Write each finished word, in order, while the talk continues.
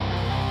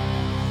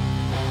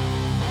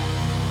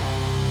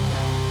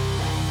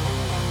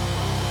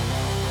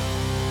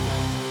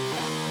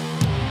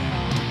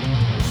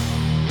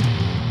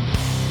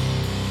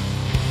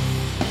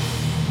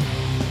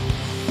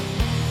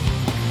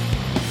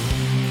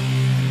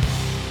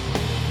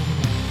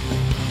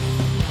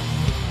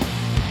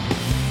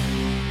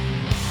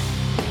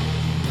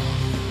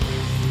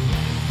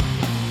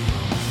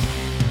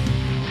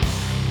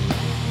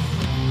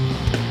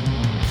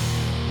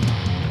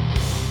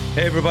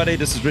Hey everybody,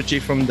 this is Richie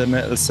from the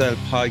Metal Cell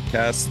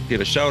podcast.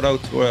 Give a shout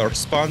out to our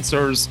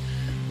sponsors,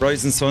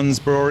 Rising Suns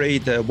Brewery,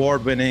 the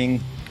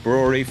award-winning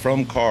brewery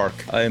from Cork.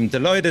 I'm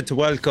delighted to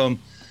welcome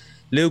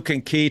Luke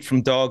and Keith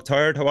from Dog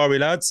Tired. How are we,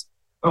 lads?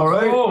 All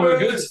right. Oh, we're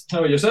good.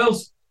 How are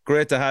yourselves?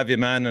 Great to have you,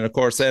 man. And of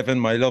course, Evan,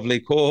 my lovely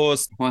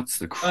co-host. What's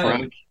the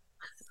crack?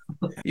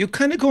 You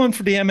kind of going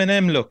for the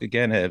Eminem look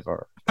again,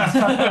 Ever?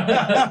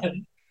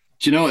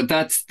 Do you know what?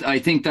 I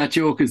think that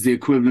joke is the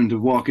equivalent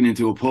of walking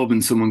into a pub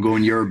and someone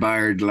going, "You're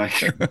Bard." Like,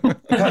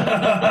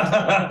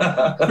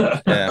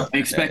 I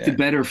expected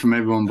better from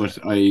everyone, but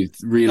I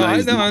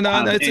realised I don't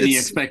have any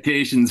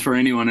expectations for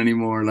anyone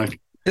anymore.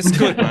 Like, it's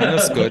good, man.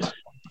 It's good.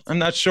 I'm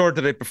not sure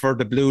that I prefer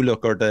the blue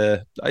look or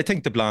I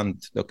think the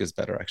blonde look is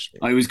better, actually.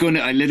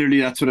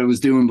 That's what I was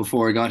doing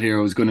before I got here.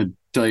 I was going to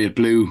dye it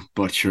blue,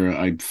 but sure,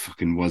 I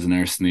fucking wasn't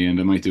arse in the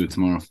end. I might do it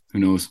tomorrow. Who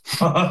knows?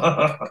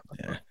 Yeah.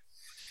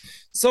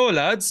 So,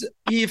 lads,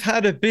 you've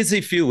had a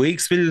busy few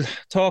weeks. We'll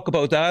talk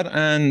about that.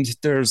 And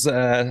there's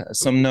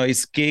some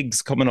nice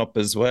gigs coming up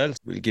as well.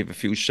 We'll give a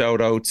few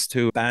shout outs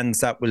to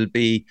bands that will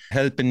be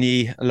helping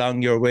you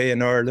along your way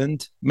in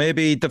Ireland.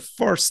 Maybe the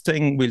first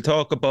thing we'll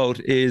talk about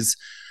is,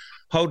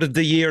 how did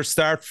the year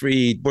start for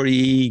you? Were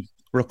you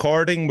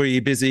recording? Were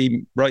you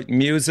busy writing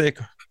music?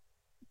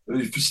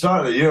 The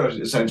start of the year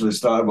essentially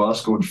started with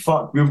us going,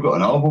 fuck, we've got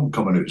an album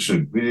coming out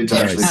soon. We need to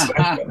actually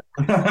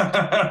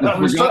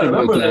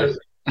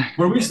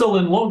Were we still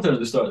in lockdown at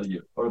the start of the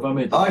year? Or have I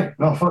made that?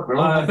 No, fuck, we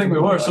were. I think we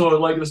were. So,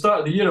 like, at the start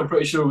of the year, I'm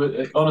pretty sure,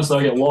 honestly,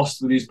 I get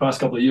lost with these past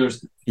couple of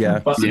years. Yeah.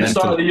 But at the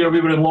start of the year, we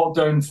were in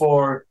lockdown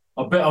for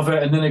a bit of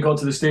it, and then it got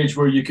to the stage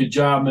where you could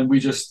jam, and me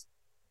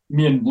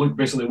and Luke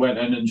basically went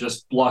in and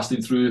just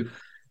blasted through,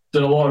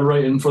 did a lot of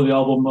writing for the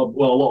album, a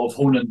lot of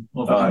honing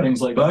of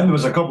things like that. Then there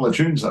was a couple of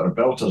tunes that were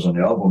belters on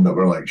the album that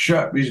were like,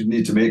 shit, we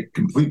need to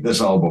complete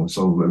this album.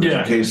 So it was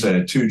a case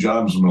of 2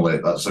 jams, and we're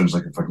like, that sounds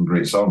like a fucking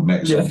great song.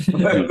 Next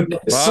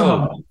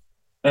song.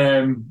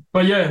 Wow.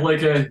 But yeah, we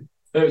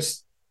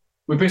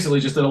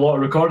basically just did a lot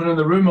of recording in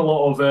the room, a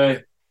lot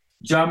of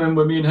jamming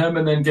with me and him,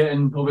 and then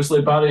getting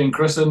obviously Barry and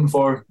Chris in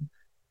for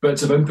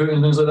bits of input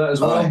and things like that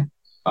as well.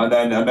 And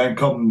then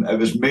it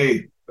was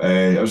May.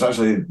 It was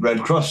actually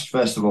Red Crust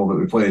Festival that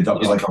we played. That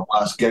was like our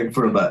last gig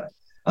for a bit,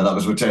 and that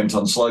was with 10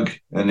 Ton Slug.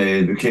 And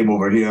they came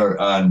over here,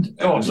 and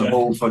it was a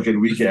whole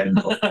fucking weekend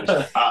of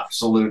just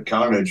absolute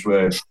carnage.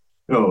 Where,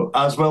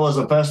 as well as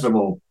a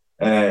festival,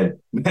 4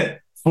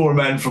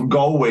 men from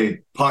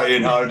Galway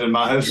partying hard in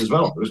my house as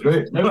well. It was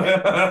great.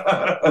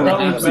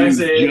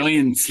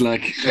 Giants,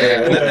 like.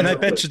 And I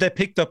bet you they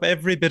picked up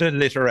every bit of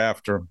litter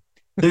after them.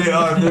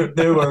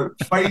 They were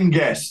fine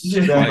guests.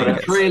 It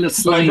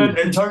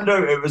turned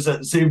out it was at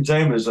the same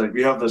time as, like,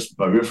 we have this.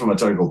 We're from a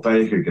town called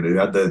Penicuik, and we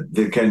had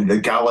the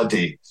gala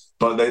day,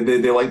 but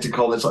they like to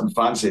call it something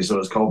fancy, so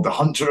it's called the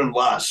Hunter and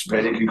Lass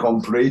Penicuik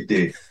on Parade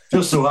Day.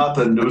 Just so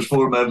happened there was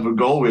 4 men from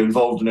Galway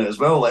involved in it as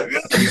well. Like, you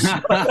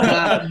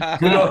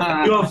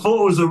know,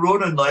 photos of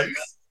Ronan like.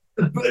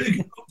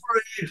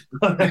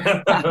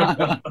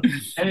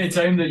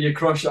 Anytime that you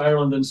crush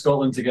Ireland and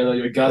Scotland together,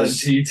 you're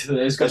guaranteed that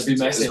it's going to be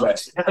messy.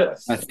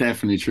 That's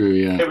definitely true,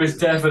 yeah. It was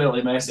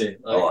definitely messy.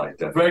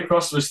 Red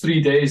Crust was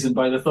 3 days, and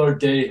by the 3rd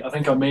day, I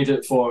think I made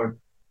it for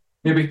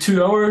maybe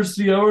 2 hours,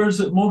 3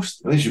 hours at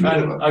most. At least you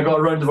made it. I got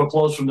a round of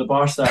applause from the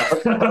bar staff.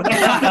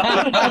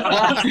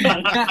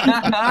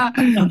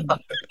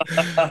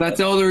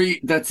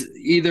 That's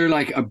either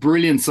like a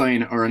brilliant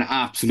sign or an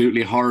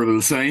absolutely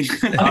horrible sign.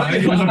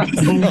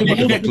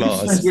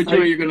 Which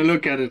way you're going to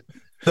look at it?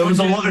 There was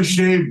a lot of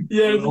shame.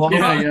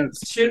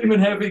 Shame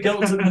and heavy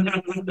guilt.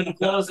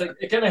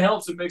 It kind of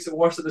helps and makes it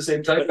worse at the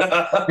same time.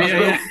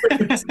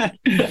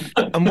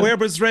 And where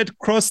was Red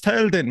Crust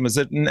held in? Was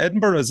it in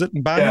Edinburgh? Was it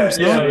in Banners?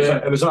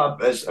 It was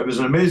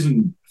an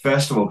amazing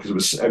festival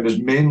because it was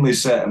mainly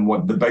set in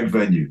the big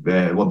venue,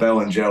 La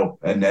Belle and Gel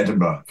in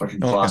Edinburgh,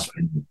 fucking class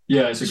venue.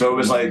 Yeah, so it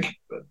was like,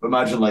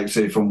 imagine, like,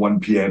 say from 1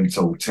 p.m.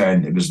 till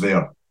 10, it was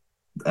there,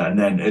 and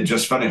then it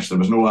just finished. There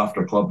was no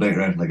after club night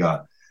or anything like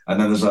that. And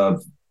then there's a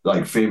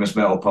famous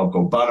metal pub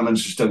called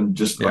Bannerman's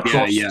just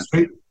across the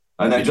street,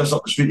 and then just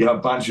up the street you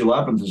have Banshee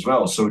Labyrinth as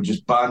well. So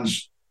just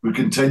bands would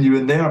continue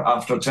in there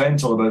after 10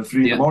 till about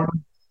 3 in the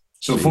morning.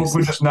 So folk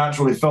would just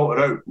naturally filter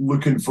out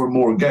looking for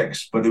more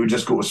gigs, but they would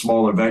just go to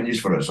smaller venues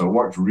for it. So it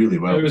worked really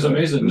well. It was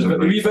amazing. The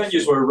wee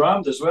venues were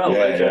rammed as well.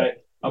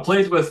 I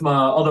played with my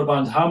other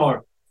band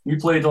Hammer. We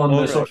played on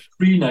the sort of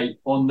pre-night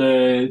on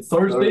the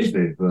Thursday.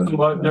 It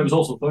was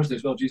also Thursday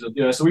as well, Jesus.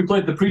 Yeah, so we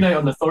played the pre-night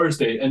on the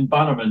Thursday in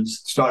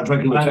Bannerman's. Started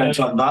drinking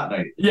the on that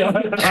night. Yeah.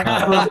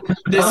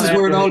 This is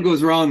where it all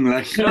goes wrong.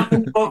 Like.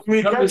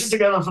 We got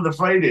together for the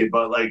Friday,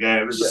 but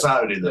it was a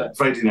Saturday,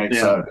 Friday night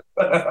Saturday.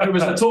 It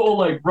was a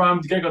total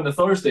rammed gig on the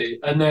Thursday,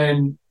 and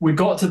then we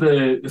got to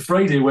the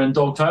Friday when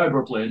Dog Tired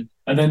were playing,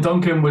 and then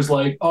Duncan was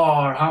like,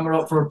 "Oh, Hammer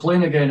up for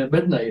playing again at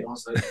midnight." I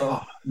was like,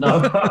 "Oh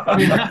no!" I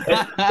mean,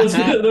 there's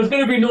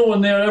going to be no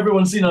one there.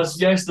 Everyone's seen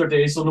us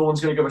yesterday, so no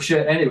one's going to give a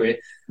shit anyway.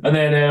 And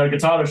then our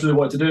guitarist really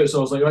wanted to do it, so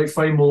I was like, "Right,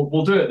 fine,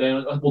 we'll do it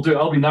then. We'll do it.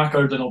 I'll be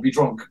knackered and I'll be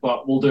drunk,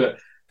 but we'll do it."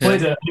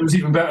 Played it. It was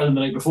even better than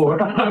the night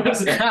before. I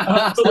was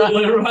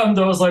absolutely rammed.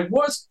 I was like,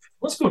 what's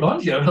going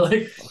on here?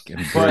 Like,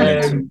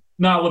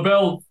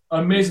 LaBelle,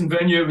 amazing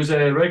venue. It was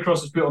Red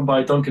Cross was put on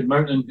by Duncan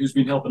Mountain, who's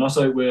been helping us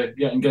out with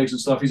getting gigs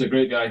and stuff. He's a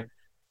great guy.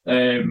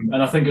 And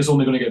I think it's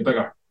only going to get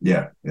bigger.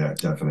 Yeah,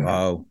 definitely.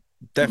 Wow.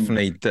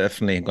 Definitely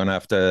going to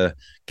have to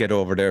get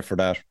over there for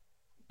that.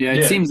 Yeah,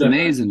 it seems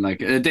amazing.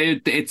 Like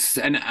it's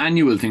an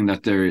annual thing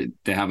that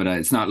they have it at.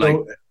 It's not like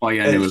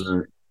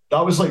biannual.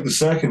 That was like the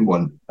second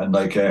one, and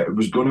like it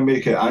was going to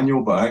make it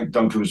annual, but I think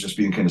Duncan was just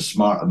being kind of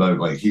smart about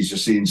like he's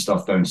just seeing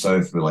stuff down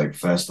south with like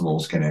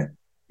festivals kind of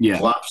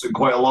collapsing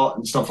quite a lot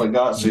and stuff like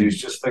that. So he's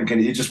just thinking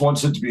he just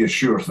wants it to be a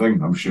sure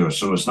thing, I'm sure.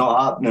 So it's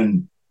not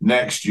happening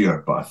next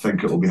year, but I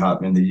think it will be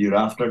happening the year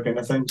after kind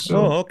of thing. So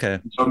okay.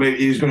 So maybe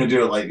he's going to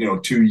do it like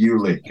 2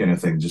 yearly kind of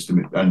thing, just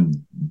to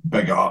and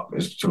big it up.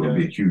 So it'll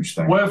be a huge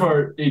thing.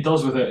 Whatever he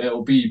does with it,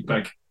 it'll be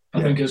big.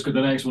 I think it's good.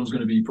 The next one's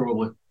going to be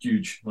probably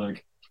huge.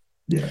 Like.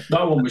 Yeah,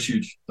 that one was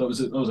huge. That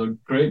was a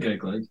great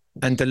gig, like.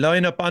 And the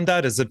lineup on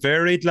that, is it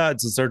varied,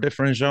 lads? Is there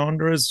different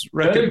genres?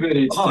 Very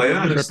varied. Oh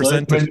yeah,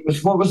 represented.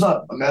 What was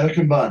that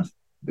American band?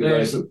 The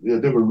guys,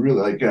 they were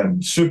really like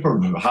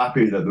super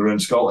happy that they were in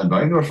Scotland. I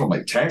think they were from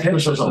like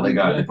Texas or something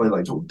like that. They played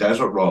like total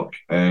desert rock,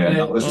 and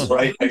that was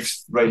right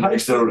next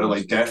to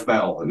like death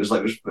metal. It was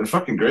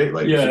fucking great.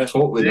 Like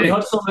totally. He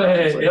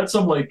had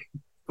some like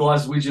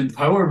Glaswegian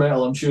power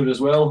metal, I'm sure, as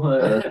well.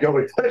 And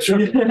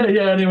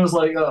he was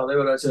like, oh, they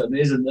were actually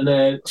amazing. And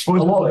a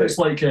lot of it's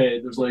like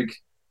there's like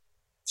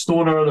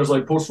stoner, there's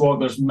like post rock,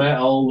 there's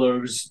metal,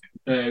 there's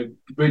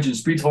Raging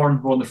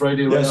Speedhorn on the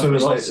Friday. So it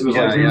was like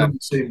the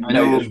same night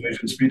as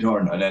Raging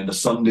Speedhorn, and then the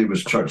Sunday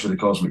was Church of the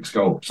Cosmic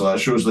Skull. So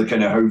that shows the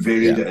kind of how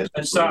varied it is.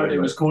 And Saturday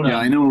was Conan. Yeah,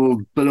 I know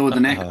Below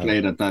the Neck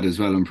played at that as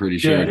well, I'm pretty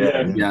sure.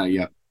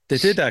 Yeah. They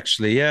did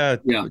actually, yeah.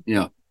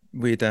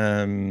 With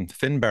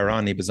Finbar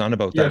on, he was on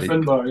about that.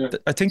 Finbar,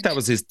 I think that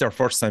was their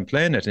first time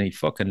playing it, and he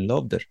fucking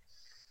loved it.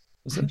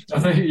 Was it? I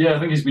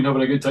think he's been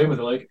having a good time with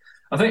it. Like,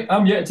 I think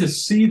I'm yet to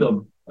see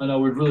them, and I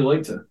would really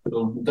like to. So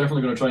I'm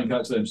definitely going to try and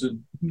catch them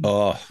soon.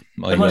 Oh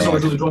my Unless God! I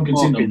was really drunk and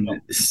seen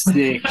them.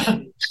 Sick.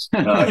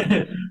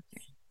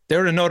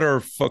 They're another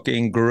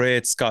fucking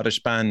great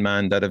Scottish band,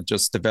 man, that have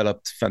just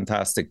developed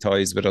fantastic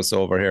ties with us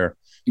over here.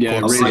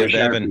 Yeah, really,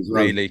 Evan,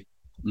 really.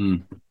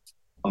 I'm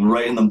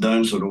writing them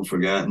down so don't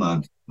forget,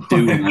 man.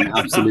 Do, man,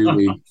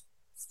 absolutely.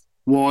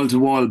 Wall to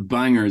wall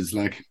bangers,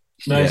 like.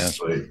 Nice.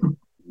 Yeah.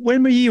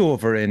 When were you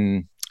over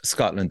in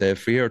Scotland, Dave,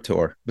 for your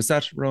tour? Was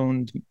that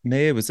around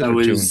May? Was it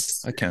June?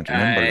 I can't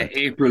remember.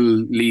 April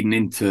leading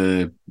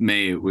into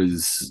May. It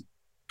was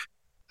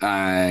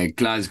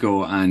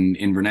Glasgow and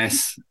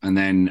Inverness, and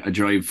then a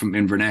drive from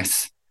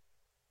Inverness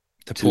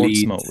to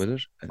Portsmouth, with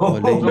it?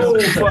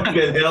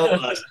 Fucking hell,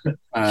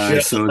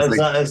 man. So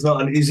it's not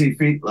an easy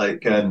feat,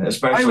 like, and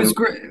especially I was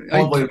great.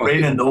 Probably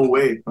raining the whole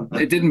way.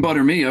 It didn't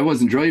bother me. I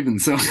wasn't driving,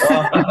 so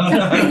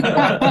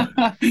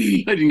I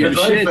didn't give a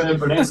shit.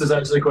 Inverness is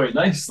actually quite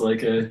nice,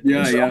 like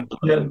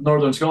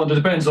northern Scotland. It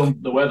depends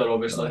on the weather,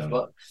 obviously,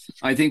 but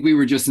I think we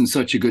were just in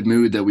such a good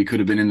mood that we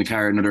could have been in the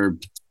car another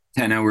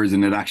 10 hours,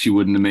 and it actually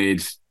wouldn't have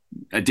made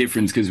a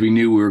difference because we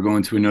knew we were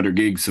going to another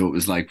gig, so it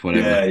was like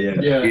whatever.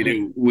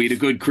 We had a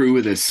good crew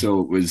with us,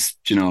 so it was,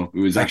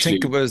 actually. I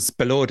think it was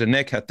Below the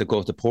Neck had to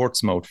go to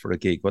Portsmouth for a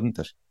gig, wasn't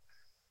it?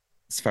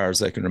 As far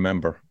as I can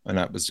remember, and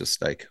that was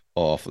just like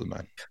awful,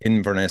 man.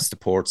 Inverness to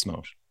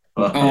Portsmouth.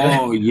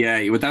 Oh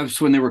yeah, but that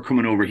was when they were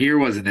coming over here,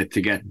 wasn't it?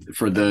 To get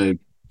for the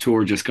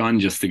tour just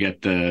gone, just to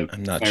get the.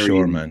 I'm not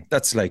sure, man.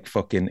 That's like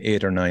fucking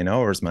 8 or 9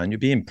 hours, man.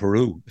 You'd be in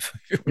Peru if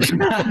you were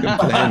fucking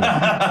playing.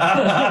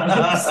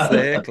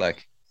 Sick,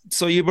 like.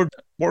 So you were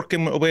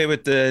working away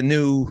with the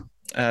new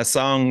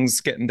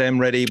songs, getting them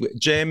ready.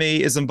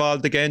 Jamie is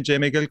involved again.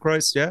 Jamie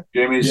Gilchrist, yeah.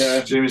 Jamie's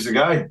the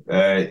guy.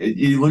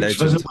 He looks Legend.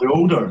 Visibly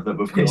older than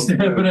we've He's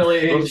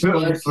definitely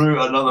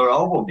through another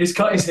album. He's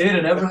cut his hair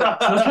and everything.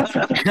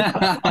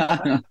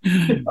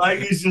 Like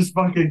he's just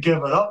fucking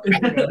given up.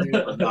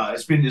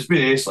 It's been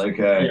ace. Like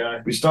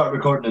we started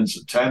recording in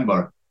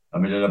September.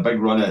 And we did a big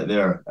run out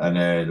there, and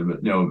it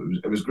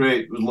was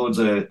great. It was loads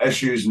of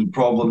issues and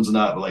problems and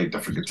that, with like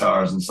different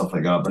guitars and stuff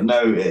like that. But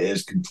now it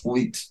is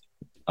complete,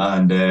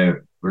 and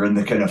we're in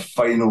the kind of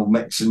final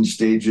mixing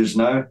stages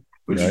now,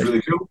 which is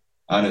really cool.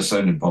 And it's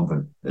sounding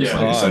pumping.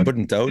 I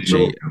wouldn't doubt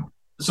you.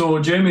 So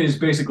Jamie's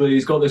basically,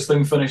 he's got this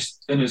thing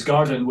finished in his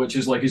garden, which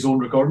is like his own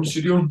recording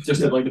studio,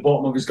 just at like the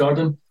bottom of his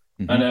garden.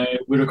 Mm-hmm. And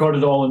we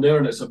recorded it all in there,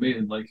 and it's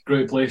amazing, like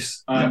great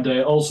place. And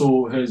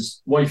also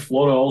his wife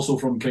Laura, also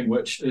from King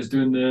Witch, is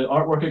doing the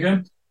artwork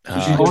again.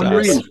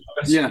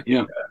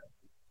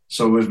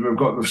 So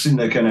we've seen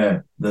the kind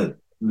of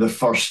the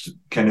first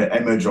kind of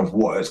image of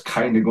what it's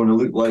kind of going to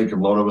look like,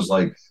 and Laura was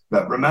like,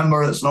 "But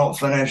remember, it's not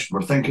finished.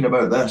 We're thinking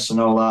about this and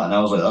all that." And I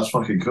was like, "That's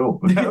fucking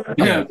cool."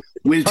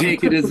 We'll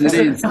take it as it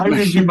is. How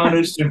did you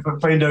manage to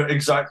find out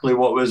exactly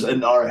what was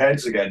in our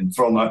heads again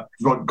from a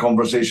drunk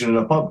conversation in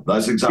a pub?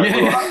 That's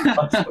exactly what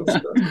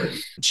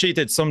happened. She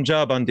did some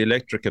job on the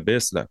electric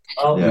abyss, like.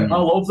 I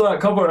love that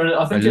cover, and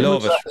I think it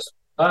looks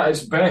at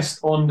its best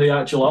on the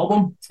actual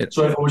album.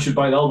 So everyone should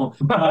buy the album.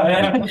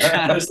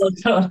 It's like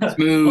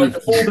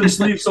the folded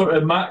sleeve sort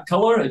of matte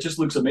colour. It just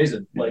looks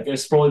amazing. Like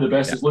it's probably the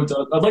best it's looked at.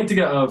 I'd like to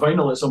get a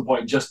vinyl at some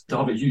point just to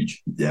have it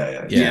huge.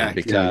 Yeah.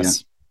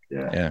 Because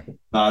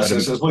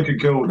it's looking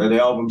cool. The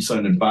album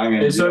sounded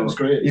banging. It sounds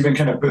great. Even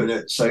kind of putting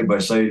it side by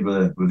side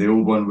with the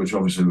old one, which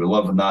obviously we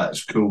love, and that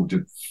it's cool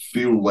to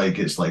feel like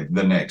it's like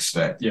the next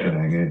step.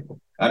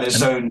 And it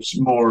sounds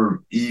more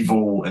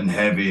evil and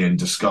heavy and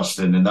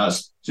disgusting, and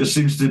that's just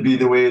seems to be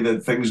the way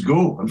that things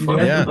go.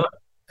 Exactly.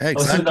 I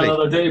was saying that the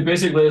other day.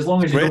 Basically, as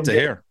long as you don't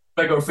get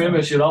big or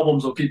famous, your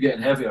albums will keep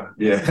getting heavier.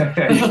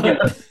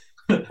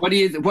 What do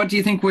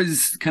you think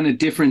was kind of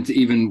different,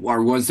 even,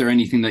 or was there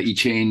anything that you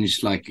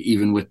changed, like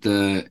even with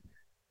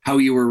how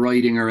you were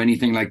writing or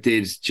anything like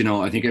this?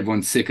 I think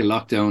everyone's sick of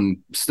lockdown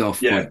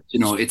stuff, but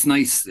it's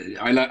nice.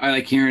 I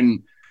like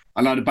hearing.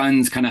 A lot of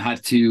bands kind of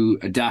had to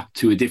adapt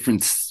to a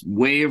different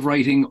way of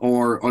writing,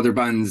 or other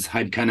bands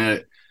had kind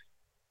of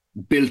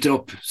built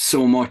up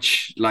so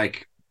much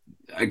like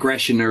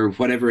aggression or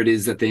whatever it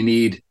is that they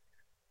need,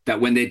 that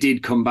when they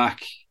did come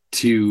back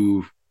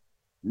to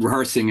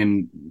rehearsing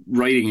and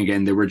writing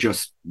again, they were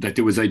just that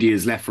there was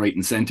ideas left, right,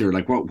 and center.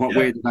 Like what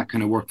way did that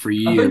kind of work for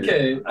you? I think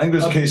it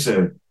was a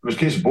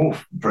case of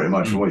both, pretty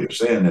much. What you're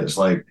saying, it's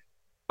like,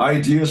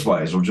 ideas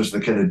wise, or just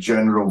the kind of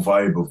general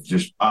vibe of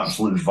just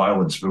absolute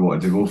violence we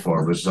wanted to go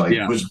for was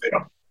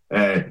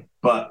there.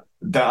 But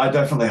I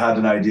definitely had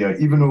an idea.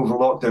 Even over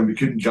lockdown, we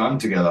couldn't jam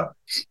together.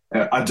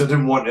 I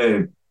didn't want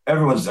to.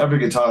 Every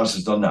guitarist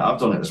has done that. I've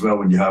done it as well.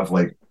 When you have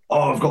like,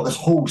 I've got this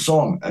whole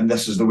song and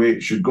this is the way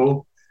it should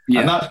go.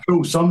 And that's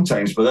cool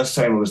sometimes, but this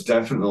time it was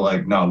definitely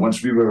like, no.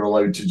 Once we were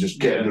allowed to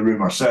just get in the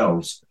room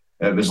ourselves,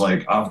 it was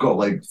like, I've got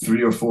like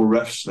 3 or 4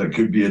 riffs that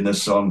could be in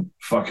this song.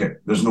 Fuck it.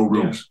 There's no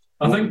rules.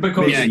 I think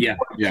because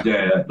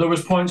there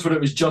was points where it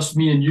was just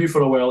me and you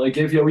for a while. It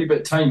gave you a wee bit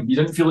of time. You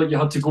didn't feel like you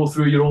had to go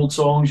through your old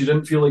songs. You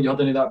didn't feel like you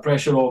had any of that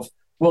pressure of,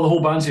 well, the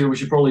whole band's here, we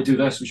should probably do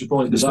this, we should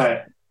probably do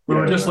that. We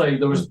were just like,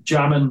 there was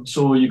jamming,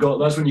 so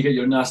that's when you get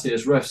your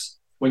nastiest riffs.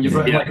 When you've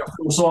written like a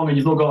full song and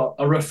you've not got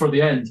a riff for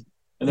the end,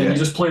 and then you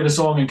just play the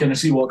song and kind of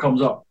see what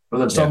comes up. But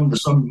there's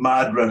some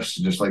mad riffs,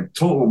 just like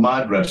total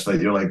mad riffs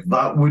that you're like,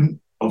 that wouldn't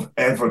have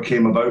ever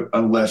came about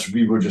unless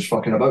we were just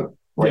fucking about,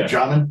 like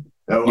jamming.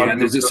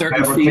 There's a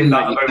certain feeling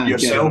that about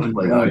yourself.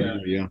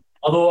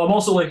 Although I'm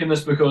also liking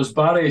this because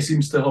Barry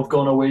seems to have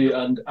gone away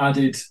and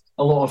added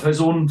a lot of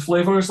his own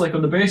flavours, like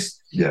on the bass.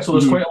 So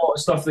there's quite a lot of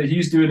stuff that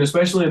he's doing,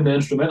 especially in the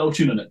instrumental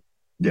tuning it.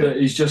 That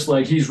he's just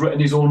like, he's written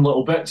his own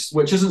little bits,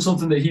 which isn't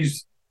something that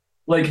he's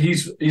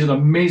an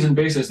amazing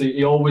bassist.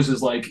 He always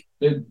is like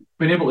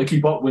been able to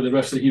keep up with the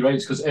riffs that he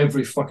writes because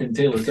every fucking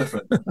tale is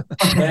different.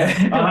 I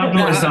have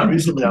noticed that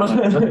recently.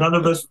 None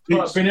of this.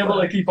 But being able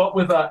to keep up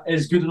with that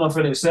is good enough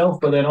in itself,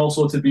 but then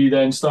also to be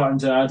then starting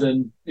to add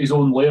in his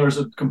own layers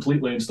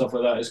completely and stuff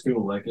like that is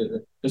cool. Like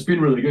it's been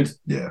really good.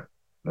 Yeah,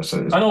 that's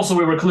it. And also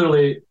we were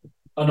clearly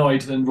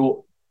annoyed and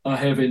wrote a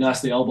heavy,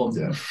 nasty album.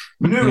 Yeah,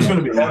 we knew it was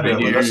going to be heavy.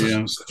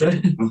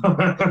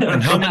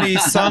 And how many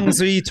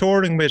songs are you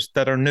touring with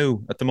that are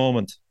new at the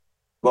moment?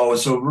 Well,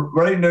 so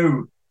right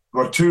now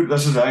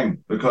this is the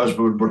thing, because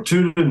we're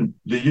touring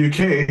the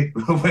UK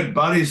when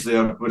Barry's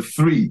there with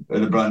 3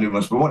 of the brand new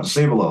ones. We want to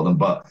save a lot of them,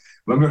 but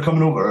when we're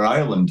coming over to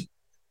Ireland,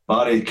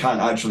 Barry can't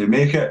actually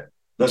make it.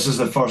 This is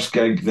the first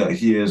gig that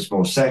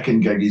second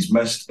gig he's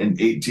missed in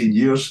 18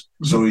 years.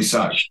 So he's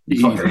sacked.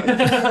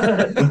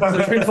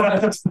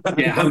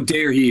 How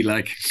dare he,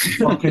 like.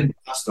 Fucking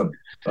bastard.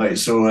 Right,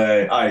 so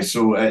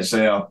it's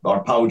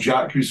our pal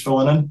Jack who's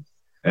filling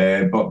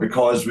in. But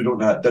because we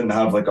didn't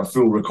have like a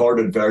full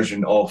recorded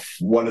version of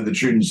one of the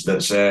tunes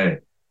that's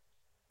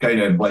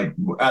kind of like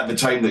at the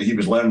time that he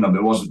was learning them,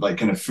 it wasn't like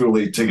kind of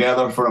fully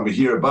together for him to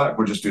hear it back.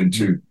 We're just doing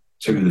two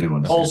of the new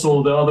ones.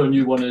 Also, the other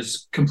new one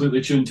is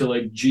completely tuned to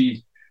like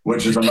G,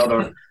 which is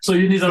another. So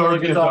you need another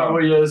guitar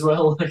with you as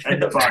well. In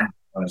the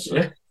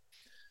band.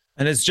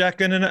 And is Jack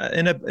in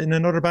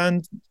another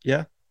band?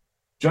 Yeah.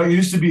 Jack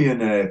used to be in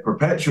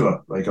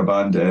Perpetua, like a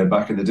band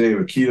back in the day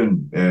with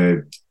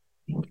Kieran.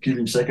 What's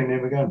Kieran's second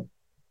name again?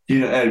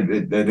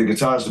 Kieran, the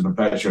guitarist in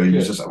Perpetua. He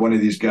was just one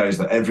of these guys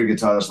that every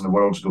guitarist in the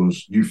world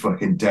goes, "You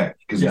fucking dick,"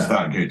 because he's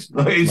that good.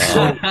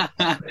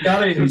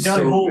 Gary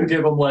Holt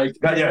gave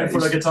him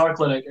for a guitar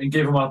clinic and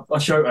gave him a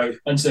shout out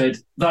and said,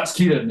 "That's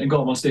Kieran," and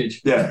got him on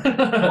stage.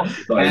 Yeah,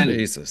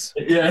 Jesus.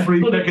 Yeah,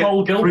 free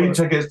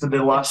tickets to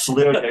the last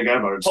Slayer gig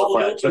ever. And Paul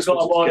Gilbert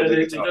got him on, and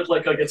he did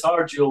like a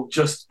guitar duel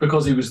just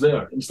because he was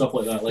there and stuff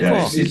like that.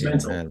 Like, he's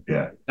mental.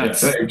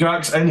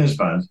 Jack's in his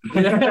band.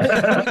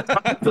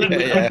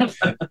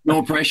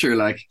 No pressure,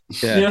 like.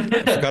 I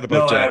forgot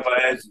about Jack.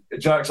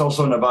 Jack's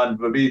also in a band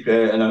with me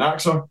in an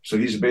Axer, so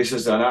he's a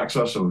bassist in an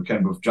Axer, so we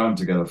kind of jammed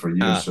together for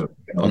years.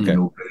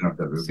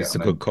 It's a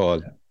good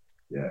call.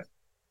 Yeah.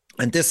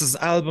 And this is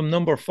album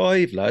number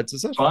 5, lads,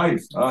 is it? 5.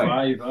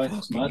 Five.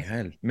 It's mad.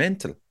 Hell,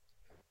 mental.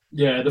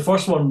 Yeah, the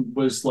first one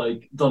was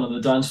like done on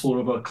the dance floor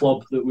of a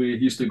club that we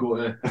used to go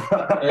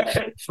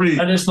to. Free.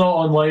 And it's not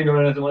online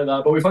or anything like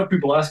that, but we've had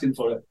people asking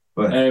for it.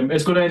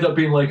 It's going to end up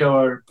being like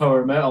our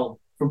power metal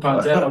from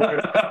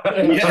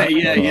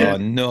Pantera. Yeah. Oh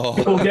no.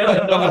 People get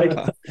it. Like,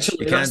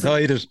 You can't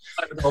hide it.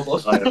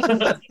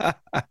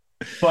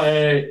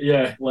 But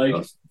yeah, like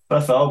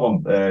fifth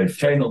album,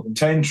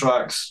 10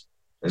 tracks.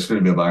 It's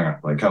going to be a banger.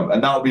 Like,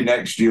 and that'll be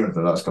next year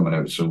that's coming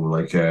out. So,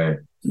 like,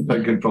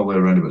 thinking probably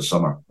around about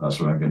summer. That's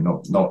what I'm getting.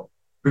 Not,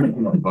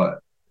 but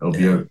it'll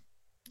be out.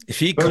 If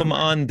he come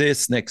on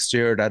this next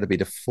year, that'll be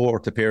the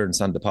 4th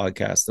appearance on the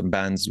podcast, and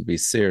bands will be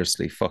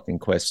seriously fucking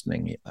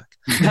questioning you.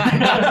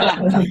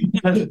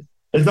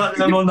 Is that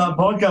them on that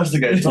podcast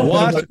again?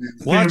 What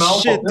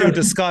shit do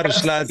the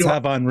Scottish lads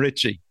have on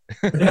Richie?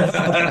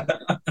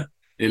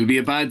 It'll be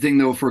a bad thing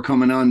though for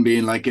coming on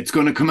being like, it's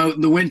going to come out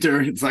in the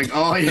winter. It's like,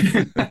 oh, yeah.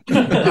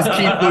 Just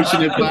keep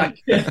pushing it back.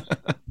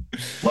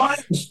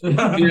 What?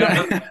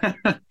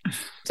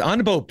 It's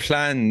on about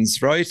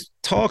plans, right?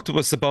 Talk to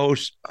us about,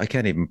 I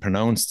can't even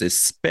pronounce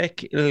this,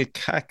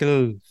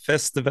 Spektakel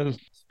Festival.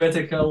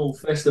 Spectacle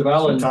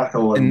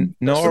Festival in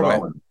Norway.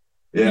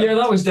 Yeah,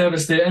 that was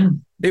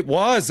devastating. It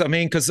was. I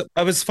mean, because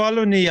I was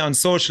following you on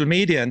social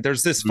media, and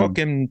there's this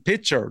fucking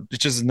picture,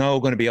 which is now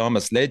going to be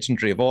almost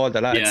legendary, of all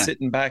the lads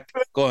sitting back,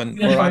 going,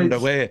 we're on the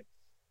way.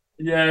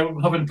 Yeah,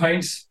 having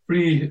pints,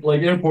 free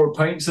like airport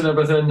pints and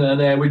everything,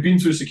 and we'd been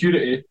through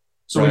security,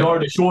 so we'd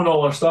already shown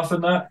all our stuff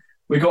in that.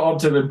 We got up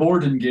to the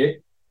boarding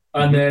gate,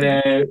 and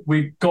then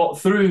we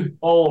got through,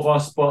 all of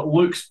us, but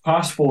Luke's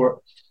passport.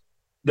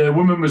 The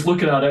woman was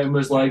looking at it and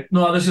was like,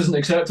 no, this isn't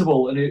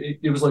acceptable. And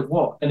it was like,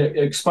 what? And it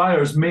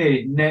expires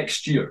May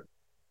next year.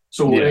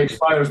 So it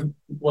expires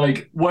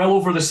like well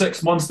over the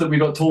 6 months that we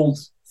got told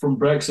from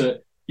Brexit.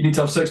 You need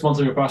to have 6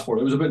 months on your passport.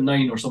 It was about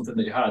 9 or something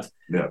that you had.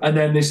 Yeah. And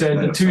then they said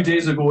that 2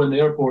 days ago in the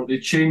airport, they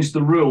changed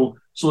the rule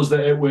so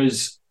that it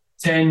was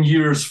 10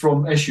 years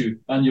from issue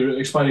and your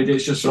expiry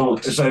date's just so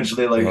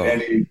essentially like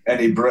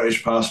any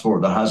British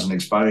passport that has an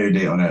expiry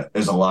date on it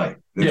is a lie.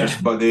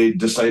 But they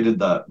decided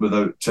that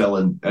without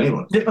telling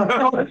anyone.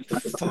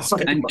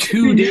 And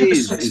 2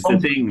 days is the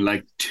thing,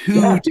 like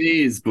 2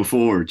 days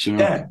before, you know?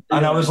 Yeah,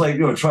 and I was like,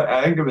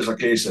 I think it was a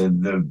case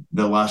of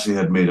the lassie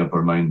had made up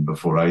her mind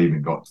before I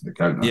even got to the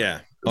counter. Yeah.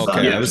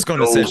 Okay, I was going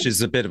to say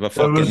she's a bit of a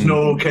fucking... There was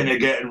no kind of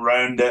getting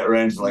round it or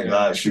anything like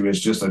that. She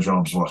was just a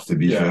job's worth, to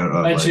be fair. And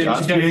like,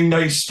 that's being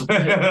nice. And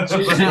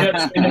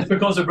it's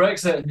because of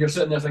Brexit, and you're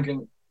sitting there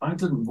thinking, I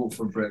didn't vote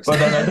for Brexit. But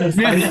then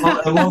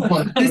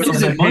this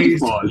isn't my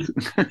fault.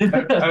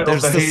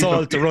 There's the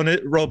salt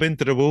to rub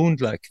into the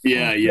wound, like.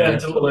 Yeah,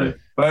 totally.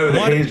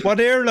 What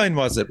airline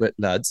was it with,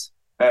 lads?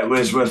 It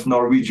was with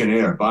Norwegian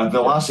Air, but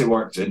the lassie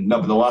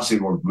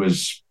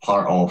was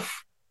part of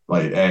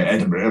like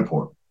Edinburgh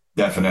Airport.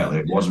 Definitely,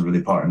 it wasn't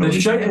really part of the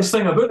shittiest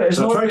thing about it is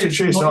not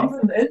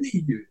even in the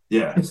EU.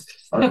 Yeah,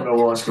 I don't know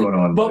what's going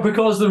on. But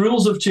because the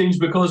rules have changed,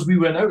 because we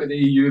went out of the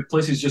EU,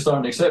 places just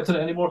aren't accepting it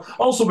anymore.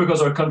 Also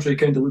because our country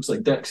kind of looks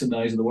like dicks in the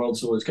eyes of the world,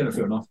 so it's kind of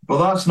fair enough. Well,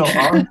 that's not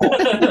our fault.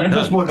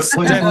 It's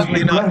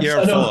definitely not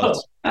your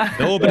fault.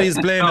 Nobody's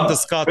blaming the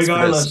Scots.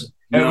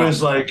 It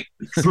was like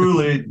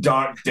truly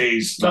dark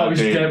days that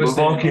day. We've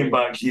all came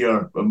back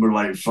here and we're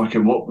like,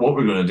 fucking, what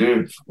we're going to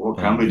do? What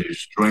can we do?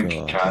 Just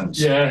drink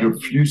cans.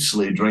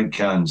 Profusely drink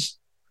cans.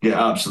 Get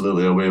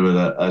absolutely away with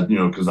it,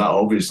 because that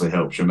obviously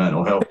helps your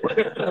mental health.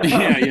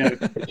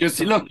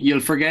 Just look, you'll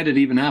forget it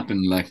even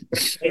happened. Like,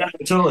 yeah,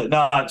 totally.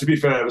 Nah, to be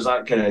fair, it was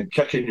that kind of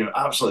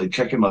absolutely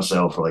kicking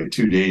myself for like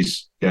 2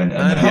 days. And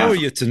how are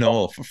you to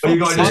know?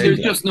 There's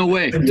just no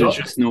way. There's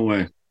just no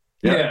way.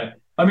 Yeah.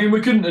 I mean,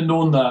 we couldn't have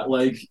known that.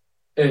 Like,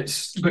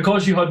 it's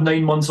because you had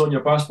 9 months on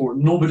your passport,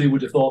 nobody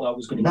would have thought that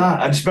was going to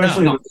and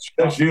especially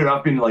this year,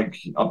 I've been like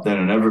up there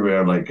and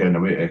everywhere, like in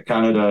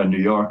Canada and New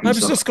York. And I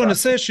was just going to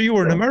say, you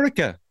were in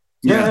America.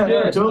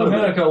 Yeah, totally.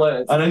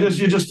 America, and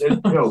you just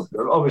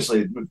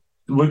obviously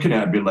looking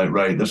at it, being like,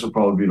 right, this will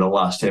probably be the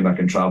last time I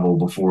can travel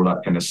before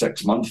that kind of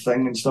 6 month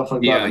thing and stuff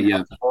like that.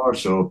 Yeah.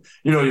 So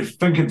you're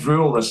thinking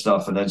through all this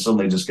stuff, and then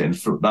suddenly just getting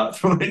that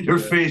thrown in your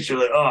face. You're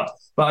like, oh.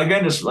 But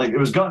again, it's like it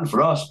was gutting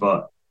for us,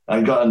 but. I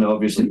got and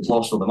obviously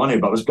lost all the money,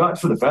 but I was gutted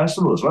for the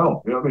festival as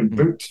well. You know what I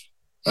mean?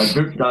 I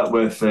booked that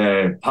with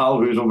Pal,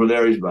 who's over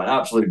there. He's an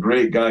absolutely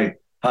great guy.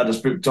 Had us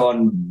booked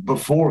on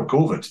before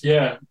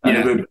COVID.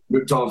 And we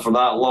booked on for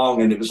that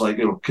long, and it was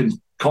like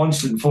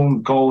constant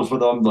phone calls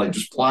with him, like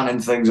just planning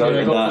things out.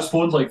 Yeah, got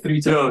postponed like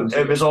 3 times.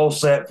 It was all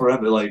set for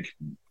him to like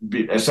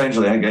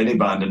essentially. I think any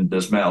band in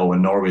this metal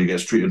in Norway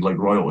gets treated like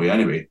royalty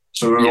anyway.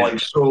 So we were like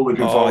so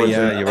looking forward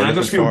to it. And I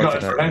just feel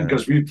gutted for him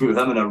because we put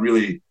him in a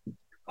really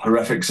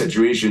horrific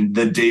situation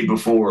the day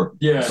before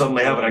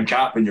suddenly having a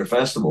gap in your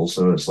festival.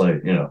 So it's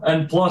like,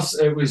 and plus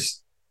it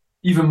was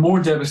even more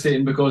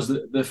devastating because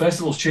the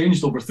festival's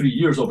changed over 3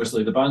 years.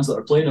 Obviously the bands that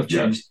are playing have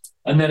changed,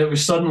 and then it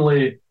was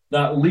suddenly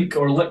that Lick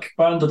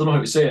band, I don't know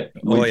how to say it.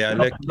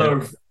 Lick,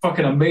 they're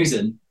fucking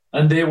amazing,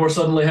 and they were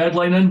suddenly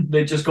headlining.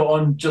 They just got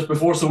on just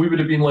before, so we would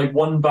have been like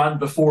one band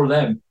before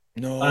them.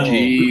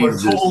 We were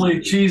totally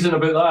cheesing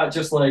about that,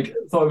 just like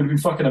thought it would have been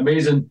fucking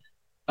amazing.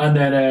 And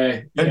then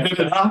it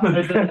didn't happen.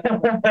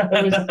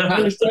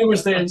 It was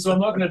devastating, so I'm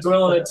not going to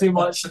dwell on it too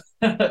much.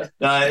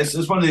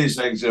 It's one of these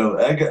things.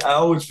 I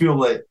always feel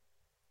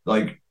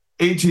like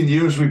 18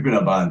 years we've been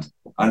a band.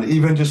 And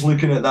even just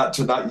looking at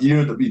that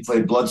year that we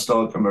played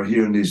Bloodstock, and we're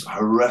hearing these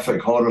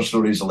horrific horror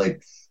stories of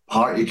like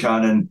party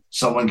cannon,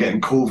 someone getting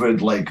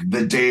COVID like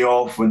the day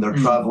off when they're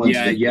traveling.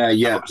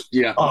 Yeah.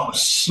 Oh, I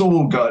was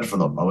so good for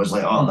them. I was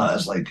like, oh, that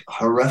is like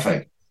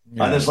horrific.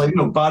 Yeah. And it's like,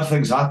 bad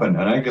things happen.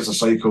 And I think it's a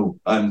cycle.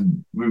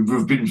 And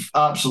we've been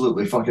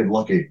absolutely fucking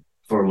lucky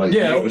for like,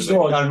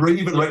 and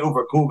even right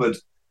over COVID,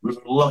 we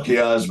were lucky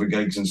as with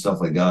gigs and stuff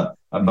like that.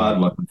 And bad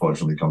luck,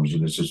 unfortunately, comes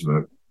in. It's just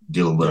about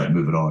dealing with it and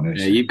moving on.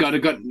 Yeah, you've got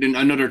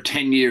another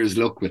 10 years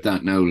luck with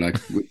that now. Like,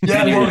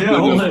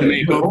 to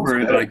make up for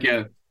it. Like,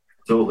 yeah.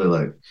 Totally,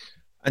 like.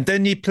 And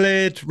then you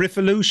played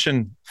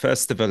Revolution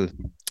Festival.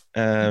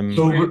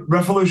 So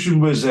Revolution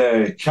was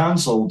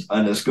cancelled,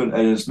 and it's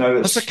now.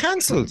 Was it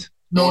cancelled?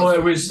 No,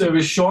 it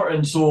was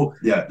shortened. So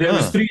there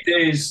was 3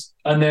 days,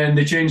 and then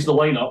they changed the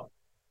lineup.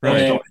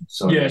 Right.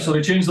 So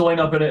they changed the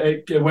lineup, and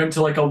it went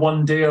to like a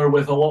one-dayer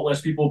with a lot less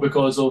people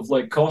because of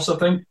like costs, I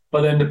think.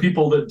 But then the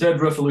people that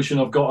did Revolution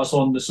have got us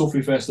on the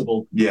Sophie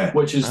Festival,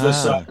 which is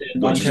this Saturday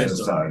in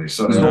Manchester.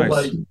 So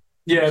nice.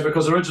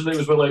 Because originally it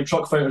was with like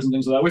truck fighters and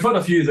things like that. We've had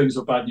a few things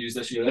with bad news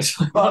this year.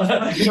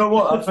 But you know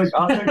what? I think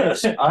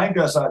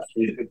that's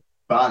actually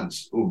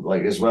bands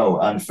like as well,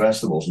 and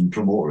festivals and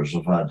promoters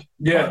have had.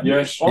 I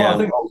think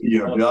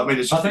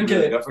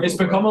it's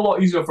become a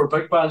lot easier for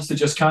big bands to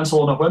just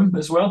cancel on a whim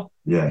as well.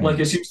 Yeah, like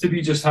it seems to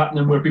be just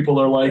happening where people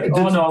are like,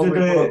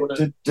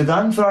 did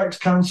Anthrax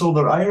cancel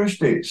their Irish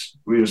dates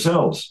with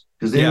yourselves?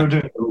 Because they were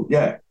doing,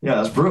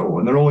 that's brutal,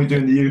 and they're only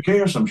doing the UK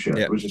or some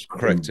shit. Which is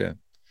correct.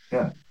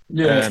 Yeah.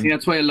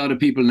 That's why a lot of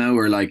people now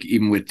are like,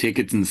 even with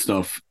tickets and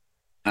stuff,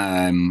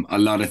 a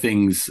lot of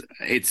things,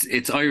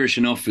 it's Irish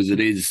enough as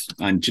it is,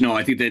 and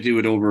I think they do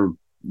it over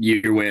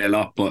year way a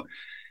lot, but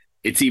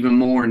it's even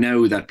more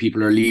now that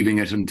people are leaving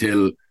it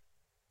until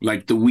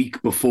like the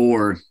week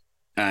before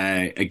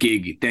a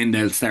gig, then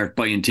they'll start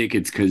buying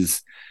tickets,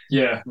 because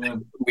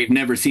we've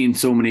never seen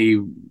so many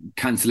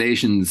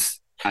cancellations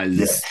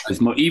as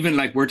much. Even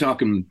like we're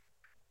talking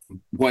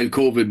while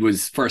COVID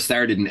was first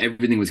started and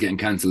everything was getting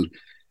cancelled,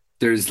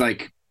 there's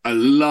like a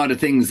lot of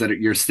things that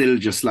you're still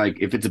just like,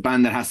 if it's a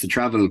band that has to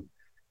travel,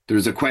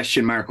 there's a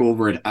question mark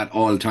over it at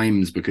all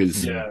times,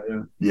 because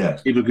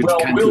people could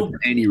cancel for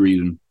any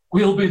reason.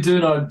 We'll be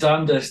doing our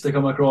damnedest to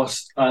come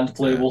across and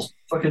play. We'll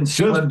fucking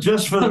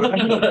just for the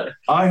record,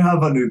 I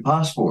have a new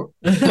passport.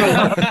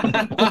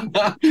 I'm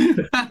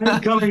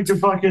coming to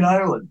fucking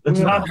Ireland.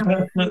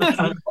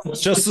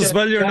 Just as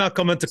well you're not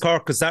coming to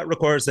Cork, because that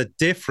requires a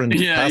different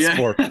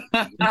passport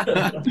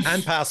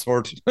and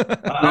password.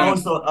 I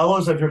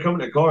always, if you're coming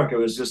to Cork, it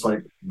was just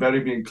like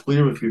very being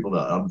clear with people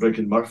that I'm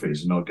drinking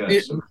Murphy's and not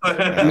guess.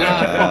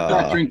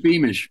 Drink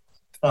Beamish.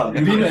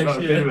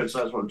 Beamish,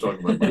 that's what I'm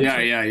talking about.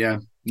 Yeah.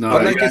 No,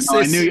 I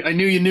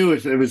knew you knew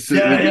it. It was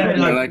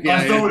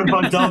I thought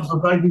about Dubs,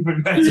 so thank you for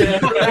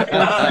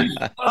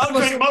I'll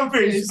drink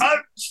Murphy's.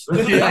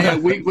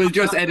 We'll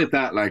just edit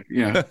that,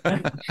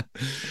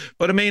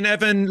 But I mean,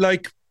 Evan,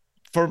 like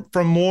from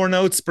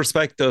Mournout's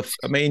perspective,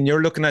 I mean,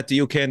 you're looking at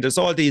the UK and there's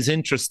all these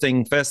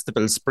interesting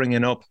festivals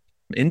springing up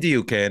in the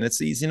UK, and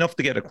it's easy enough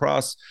to get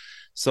across.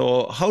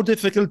 So how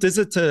difficult is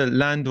it to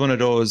land one of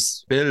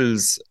those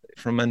bills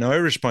from an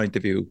Irish point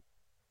of view?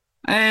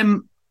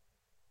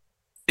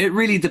 It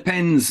really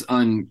depends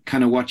on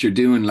kind of what you're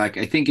doing. Like,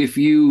 I think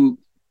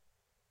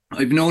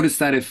I've noticed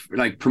that if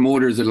like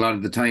promoters a lot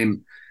of the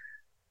time,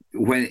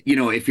 when,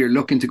 if you're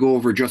looking to go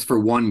over just for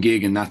one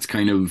gig and that's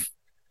kind of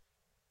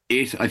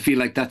it, I feel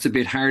like that's a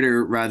bit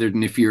harder, rather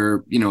than if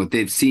you're,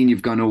 they've seen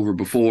you've gone over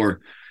before,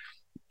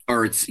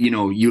 or it's,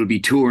 you'll be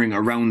touring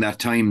around that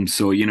time.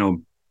 So,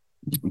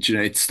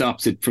 it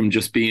stops it from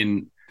just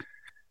being,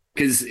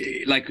 because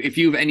like if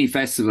you have any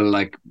festival,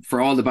 like for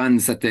all the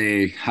bands that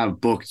they have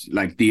booked,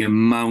 like the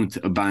amount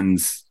of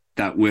bands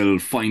that will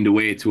find a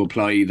way to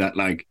apply that,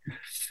 like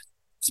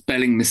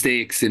spelling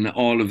mistakes in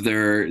all of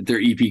their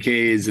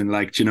EPKs, and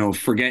like,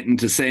 forgetting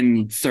to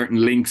send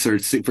certain links or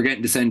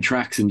forgetting to send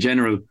tracks in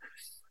general.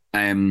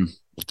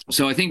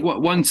 So I think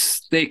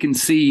once they can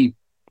see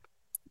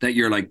that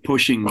you're like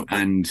pushing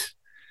and,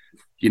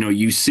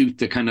 you suit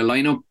the kind of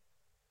lineup,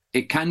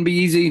 it can be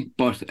easy.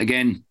 But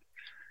again,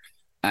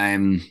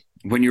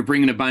 when you're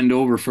bringing a band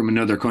over from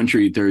another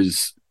country,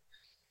 there's,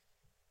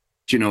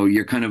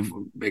 you're kind of,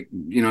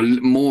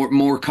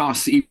 more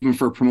costs even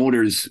for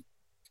promoters,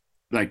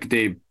 like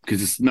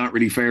because it's not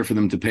really fair for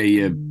them to pay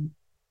you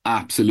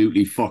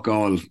absolutely fuck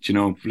all,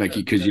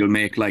 because you'll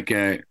make like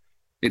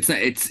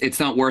it's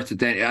not worth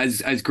it.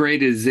 As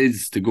great as it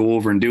is to go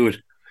over and do it,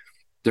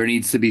 there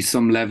needs to be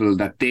some level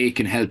that they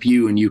can help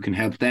you and you can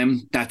help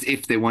them. That's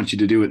if they want you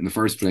to do it in the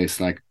first place.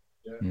 Like,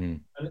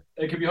 and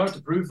it can be hard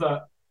to prove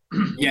that.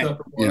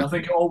 I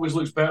think it always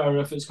looks better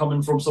if it's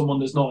coming from someone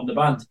that's not in the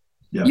band.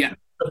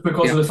 Just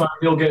because of the fact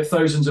they'll get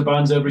thousands of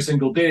bands every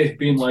single day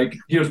being like,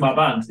 here's my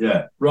band.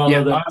 Yeah.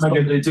 Rather than I'm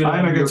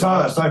a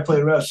guitarist, I play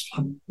Riffs.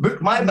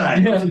 Book my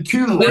band. Yeah.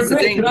 Cool. That's the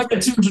thing. Can I get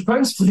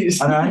 £200,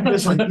 please? And I think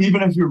it's like,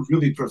 even if you're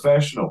really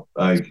professional,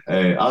 like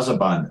as a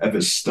band, if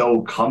it's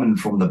still coming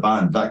from the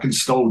band, that can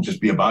still just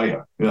be a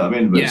barrier. You know what I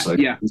mean? But it's like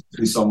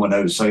see someone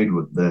outside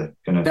with the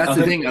kind of. That's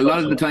the thing. A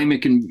lot of the time, you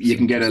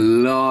can get a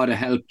lot of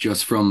help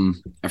just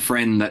from a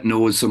friend that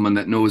knows someone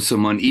that knows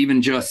someone.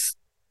 Even just,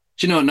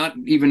 not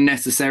even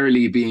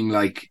necessarily being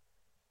like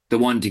the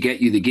one to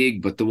get you the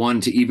gig, but the one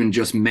to even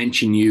just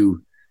mention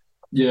you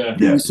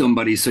to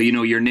somebody. So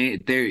your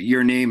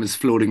name is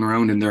floating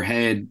around in their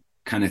head,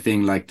 kind of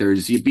thing. Like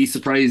you'd be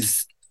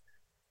surprised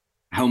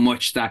how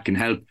much that can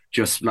help.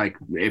 Just like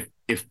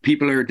if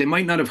people they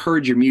might not have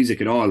heard your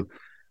music at all,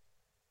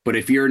 but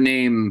if your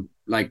name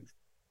like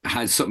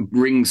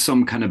rings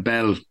some kind of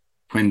bell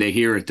when they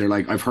hear it, they're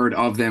like, I've heard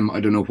of them.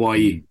 I don't know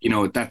why.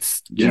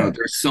 That's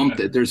there's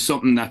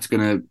something that's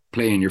gonna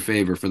play in your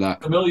favor for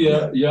that.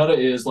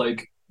 Familiarity is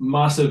like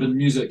massive in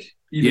music.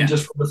 Even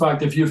just from the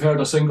fact if you've heard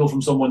a single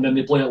from someone, then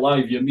they play it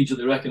live, you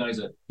immediately recognize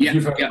it. If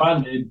you've heard a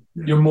band name,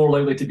 you're more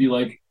likely to be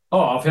like,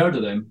 oh, I've heard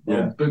of them.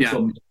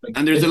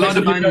 And there's a lot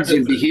of bands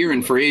you'll be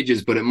hearing for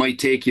ages, but it might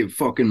take you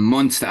fucking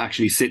months to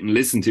actually sit and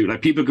listen to.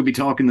 Like people could be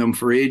talking to them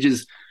for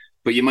ages,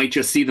 but you might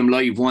just see them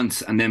live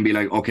once and then be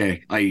like,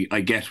 okay,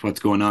 I get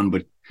what's going on.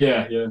 But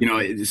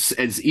it's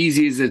as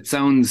easy as it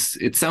sounds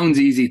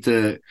easy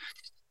to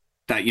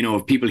that,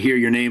 if people hear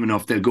your name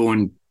enough, they'll go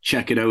and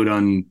check it out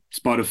on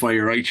Spotify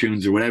or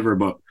iTunes or whatever.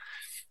 But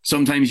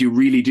sometimes you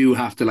really do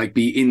have to like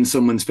be in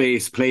someone's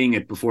face playing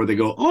it before they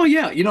go, oh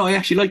yeah, I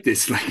actually like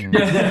this.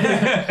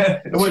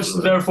 Which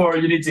therefore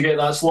you need to get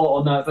that slot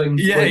on that thing.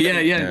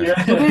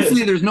 Yeah. So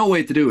basically there's no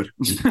way to do it.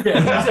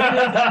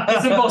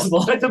 It's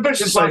impossible. It's a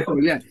vicious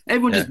cycle. Yeah.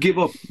 Everyone just give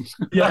up.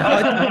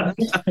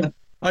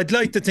 I'd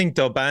like to think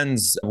though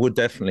bands would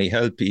definitely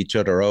help each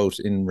other out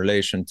in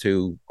relation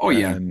to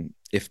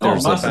if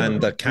there's a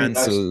band that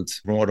cancelled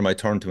from one of my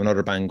turn to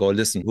another band, go,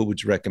 listen, who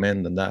would you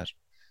recommend in that?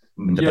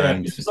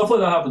 Stuff like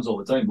that happens all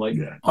the time. Like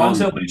bands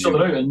helping each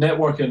other out, and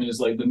networking is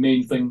like the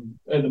main thing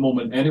at the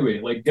moment anyway.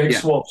 Like gig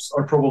swaps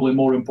are probably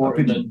more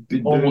important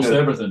than almost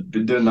everything.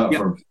 Been doing that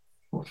for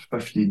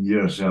 15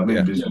 years.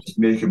 Just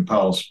making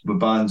pals with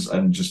bands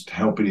and just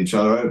helping each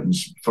other out. And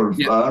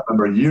I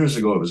remember years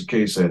ago it was a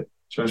case that,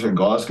 especially in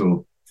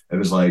Glasgow, it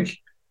was like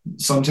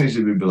sometimes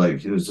it would be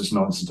like there's this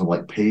nonsense of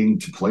like paying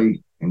to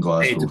play in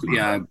Glasgow.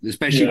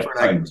 Especially for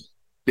like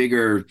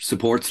bigger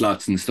support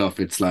slots and stuff.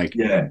 It's like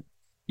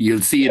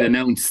you'll see it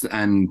announced,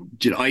 and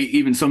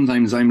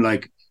sometimes I'm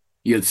like,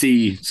 you'll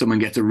see someone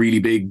gets a really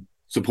big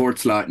support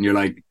slot, and you're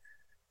like,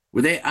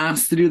 were they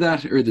asked to do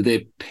that or did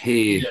they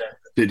pay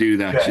to do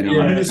that?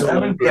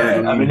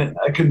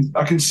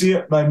 I can see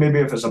it. Like maybe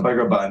if it's a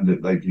bigger band,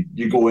 that like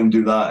you go and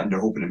do that, and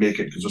you're hoping to make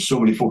it because there's so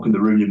many folk in the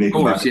room. You make it.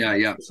 Of course,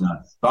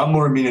 But I'm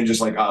more meaning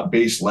just like at a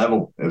base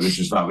level. It was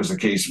just that was the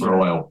case for a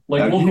while.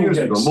 Like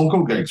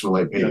local gigs were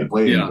like pay to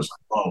play. And it was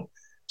like, oh,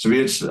 so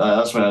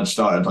that's when I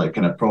started like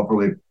kind of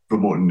properly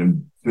promoting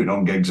and putting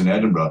on gigs in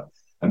Edinburgh.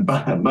 And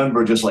I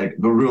remember just like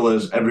the rule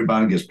is every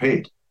band gets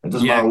paid. It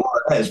doesn't matter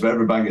what it is, but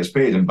every band gets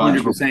paid. And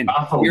bands were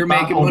baffled. You're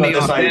making money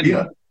off this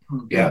idea.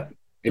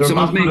 If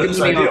someone's making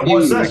money off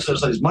what's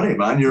this? It's money,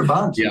 man. You're a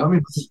band. You know what I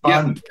mean? This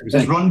band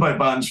is run by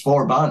bands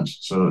for bands.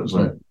 So it's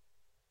like,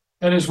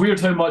 and it's weird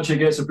how much it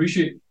gets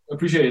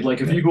appreciated.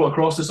 Like if you go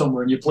across to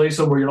somewhere and you play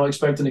somewhere you're not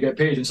expecting to get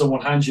paid, and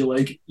someone hands you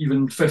like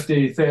even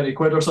 50, 30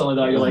 quid or something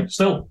like that, you're like,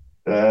 still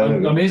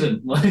amazing.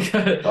 Like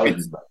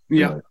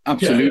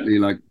absolutely.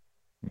 Like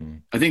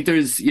I think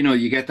there's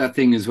you get that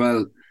thing as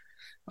well.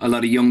 A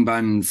lot of young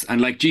bands, and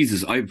like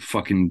Jesus, I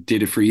fucking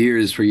did it for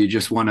years, where you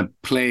just want to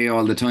play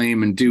all the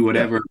time and do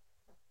whatever.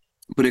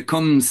 But it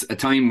comes a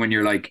time when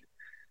you're like,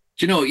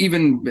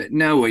 even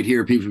now I'd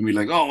hear people be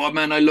like, oh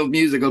man, I love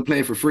music, I'll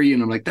play for free.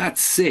 And I'm like, that's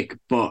sick.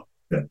 But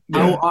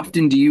how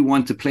often do you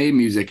want to play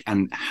music,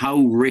 and how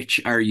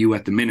rich are you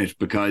at the minute?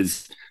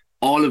 Because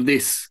all of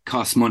this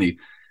costs money.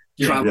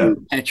 Travel,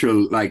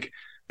 petrol, like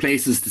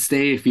places to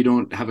stay if you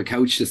don't have a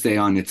couch to stay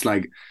on. It's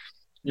like,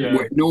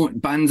 no,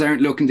 bands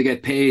aren't looking to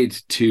get paid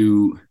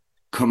to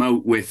come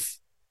out with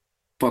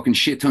fucking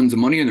shit tons of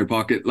money in their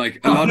pocket. Like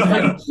a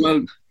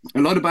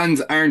lot of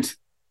bands aren't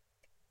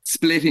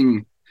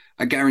splitting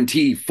a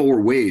guarantee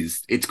 4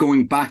 ways. It's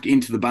going back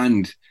into the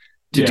band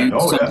to do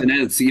something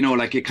else.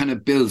 Like it kind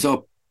of builds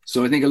up.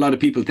 So I think a lot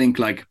of people think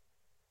like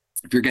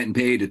if you're getting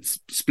paid, it's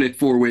split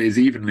 4 ways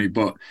evenly.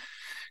 But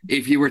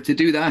if you were to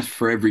do that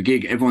for every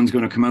gig, everyone's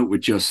going to come out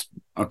with just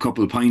a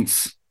couple of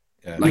pints.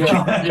 Just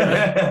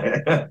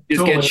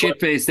get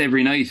shit-faced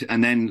every night,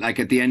 and then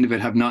like at the end of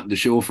it have nothing to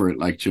show for it.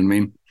 Like, do you know what I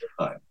mean?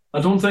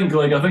 I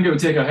think it would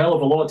take a hell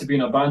of a lot to be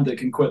in a band that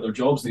can quit their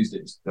jobs these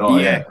days.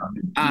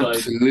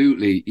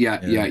 Absolutely.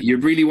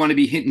 You'd really want to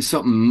be hitting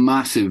something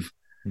massive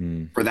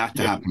for that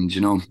to happen,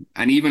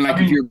 And even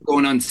like if you're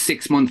going on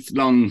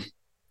 6-month-long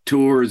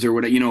tours or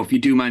whatever, if you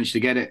do manage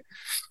to get it,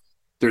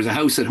 there's a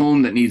house at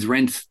home that needs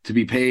rent to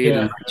be paid,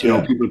 and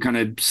people kind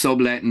of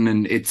subletting,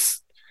 and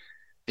it's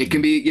It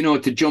can be,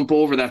 to jump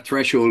over that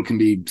threshold can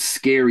be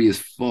scary as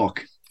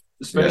fuck.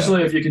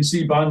 Especially if you can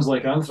see bands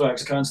like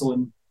Anthrax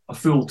cancelling a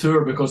full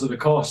tour because of the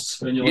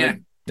costs. And you're like,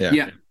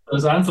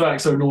 as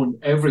Anthrax are known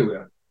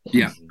everywhere.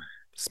 Yeah.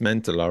 It's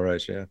mental, all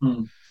right, yeah.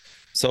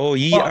 So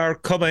ye are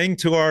coming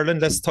to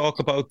Ireland. Let's talk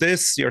about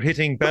this. You're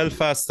hitting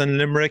Belfast and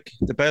Limerick.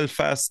 The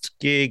Belfast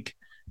gig,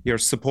 you were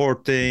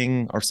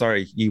supporting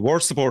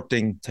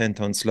 10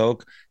 Ton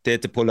Slug. They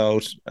had to pull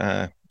out,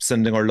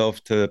 sending our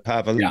love to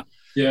Pavel.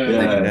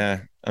 Yeah.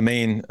 I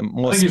mean, it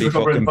must be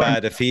fucking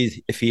bad if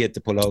he had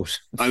to pull out.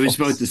 I was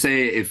supposed to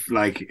say if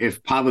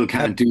Pavel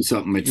can't do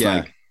something, it's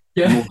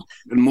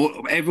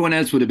everyone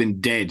else would have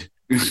been dead.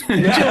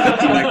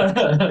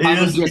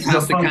 Pavel just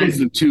has to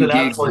cancel 2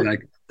 gigs.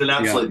 An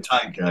absolute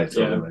tank guy.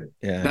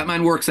 That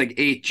man works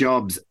 8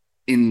 jobs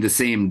in the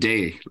same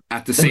day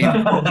at the same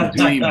time.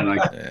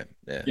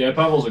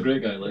 Pavel's a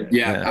great guy.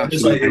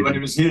 Absolutely. When he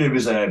was here, he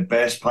was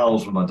best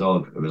pals with my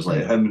dog. It was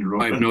like him and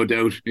Roman. I have no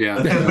doubt.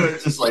 Yeah,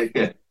 it's just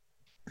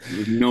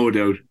no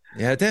doubt.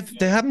 Yeah,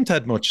 they haven't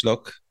had much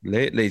luck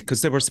lately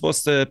because they were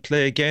supposed to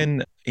play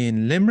again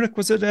in Limerick.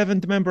 Was it, Evan?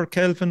 Remember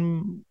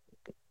Kelvin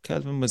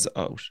was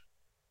out.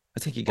 I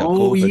think he got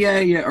COVID.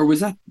 Yeah. Or was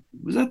that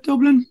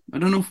Dublin? I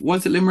don't know.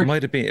 Was it Limerick? It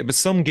might have been. It was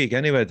some gig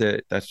anyway.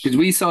 Because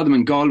we saw them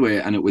in Galway,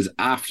 and it was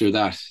after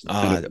that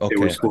they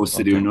were supposed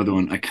to do another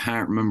one. I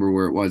can't remember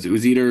where it was. It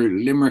was either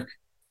Limerick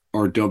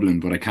or Dublin,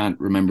 but I can't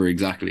remember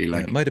exactly.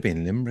 It might have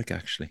been Limerick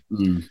actually.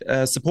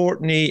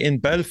 Supporting me in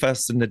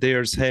Belfast in the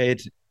Deer's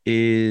Head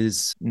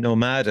is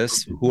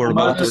Nomadis, who are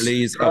about to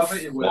release a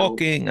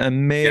fucking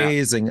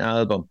amazing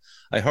album.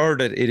 I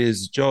heard it. It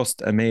is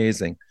just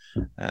amazing.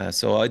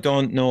 So I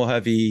don't know,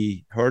 have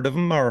you heard of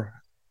them or?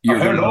 I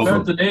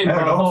heard the name,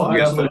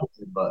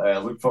 but I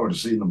look forward to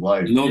seeing them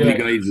live. Lovely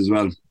guys as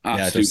well.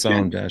 They're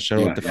sound.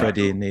 Shout out to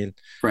Freddie and Neil.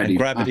 And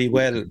Gravity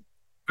Well.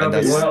 I'm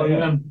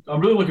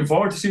really looking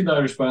forward to seeing the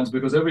Irish bands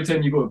because every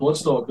time you go to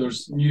Bloodstock,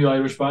 there's new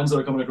Irish bands that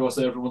are coming across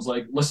there. Everyone's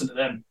like, listen to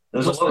them.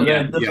 There's a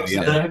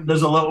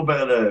little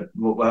bit of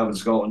what we have in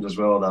Scotland as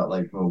well,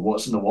 that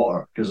what's in the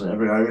water, because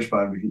every Irish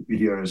band we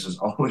hear is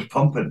always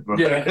pumping.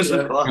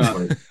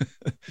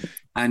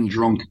 And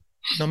drunk.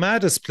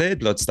 Nomadis played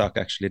Bloodstock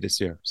actually this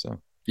year,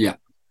 so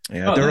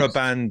they're a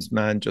band,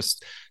 man.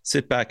 Just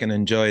sit back and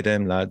enjoy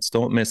them, lads.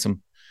 Don't miss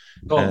them.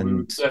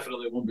 We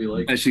definitely won't be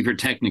like, especially for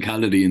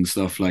technicality and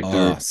stuff like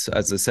that.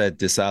 As I said,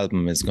 this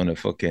album is going to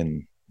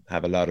fucking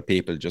have a lot of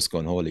people just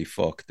going, holy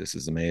fuck, this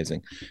is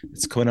amazing.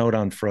 It's coming out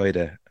on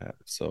Friday,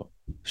 so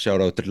shout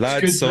out to the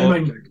lads.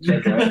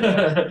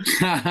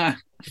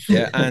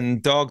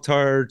 And Dog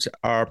Tired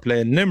are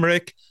playing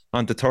Limerick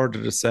on the 3rd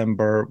of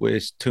December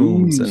with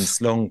Tombs and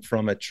Slung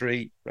from a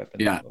Tree. I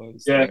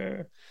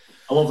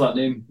love that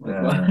name.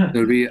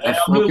 There'll be I'm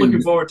really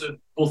looking forward to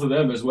both of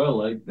them as well.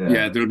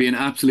 There'll be an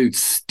absolute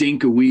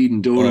stink of weed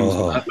and donuts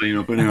with that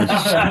lineup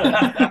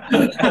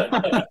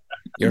anyway.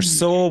 You're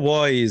so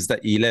wise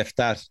that you left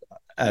that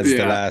as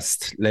the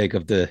last leg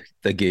of the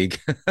gig.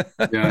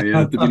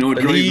 There'll be no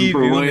driving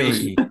for a while.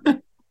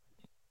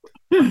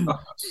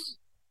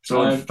 So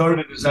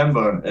 3rd of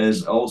December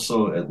is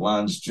also, it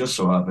lands, just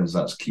so happens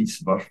that's Keith's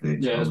birthday.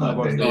 Yeah, it's my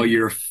birthday. Oh,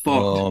 you're fucked.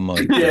 Oh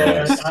my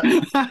God.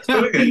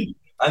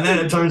 And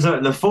then it turns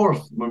out the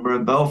 4th, when we're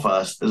in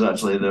Belfast, is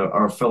actually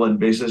our fill-in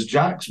bassist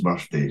Jack's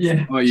birthday.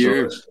 Yeah. Oh,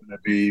 you're so it's going to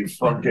be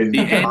fucking the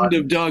end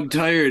of Dog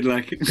Tired,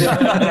 like. If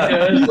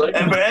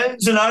it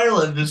ends in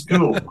Ireland, it's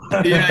cool.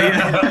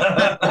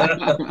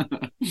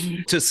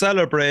 To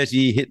celebrate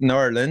you hitting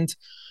Ireland,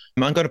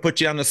 I'm going to put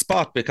you on the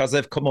spot because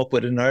I've come up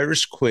with an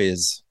Irish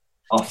quiz.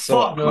 Oh,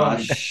 fuck, man.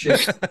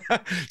 Shit.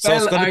 So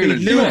it's going to be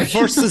Luke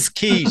versus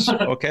Keith,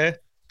 okay?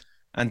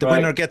 And the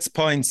winner gets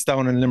points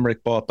down in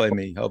Limerick bought by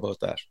me. How about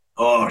that?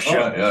 Oh, shit,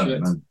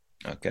 shit. Man.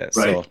 Okay,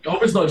 right.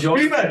 It's not your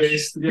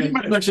based.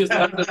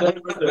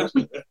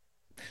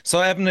 So,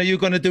 Evan, are you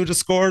going to do the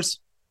scores?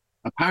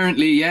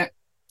 Apparently, yeah.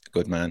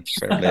 Good man.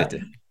 Fair play to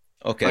you.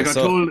 Okay, I got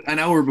told an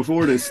hour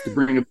before this to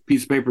bring a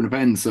piece of paper and a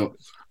pen, so.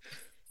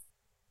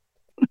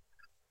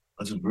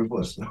 That's just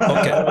ruthless.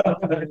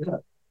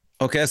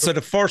 Okay, so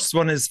the first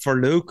one is for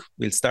Luke.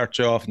 We'll start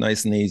you off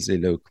nice and easy,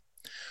 Luke.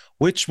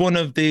 Which one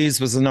of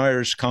these was an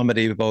Irish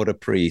comedy about a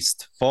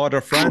priest?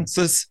 Father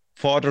Francis,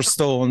 Father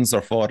Stones,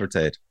 or Father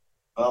Ted?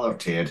 Father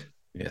Ted.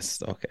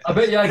 Yes, okay. I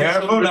bet I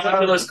get some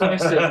ridiculous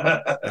question.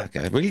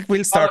 Okay,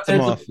 we'll start them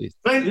off.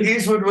 Clint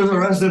Eastwood was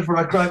arrested for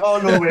a crime. Oh,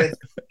 no way.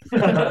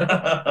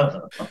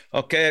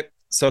 Okay,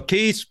 so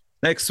Keith,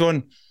 next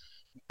one.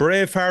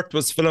 Braveheart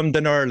was filmed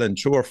in Ireland.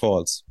 True or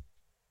false?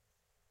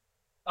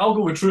 I'll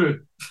go with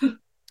true.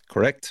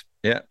 Correct.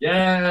 Yeah.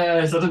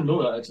 Yes, I didn't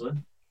know that actually.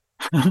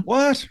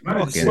 What?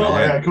 Okay.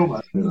 Come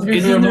on.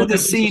 Isn't there the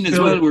scene as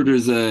well where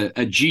there's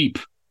a Jeep?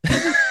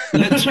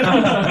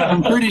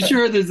 I'm pretty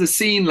sure there's a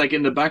scene like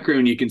in the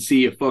background you can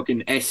see a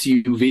fucking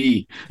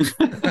SUV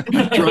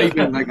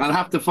driving. Like I'll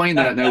have to find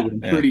that now, but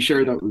I'm pretty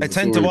sure that was. I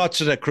tend to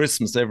watch it at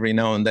Christmas every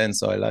now and then,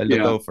 so I'll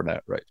look out for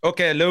that. Right.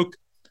 Okay, Luke.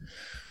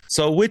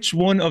 So which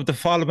one of the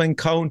following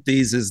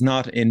counties is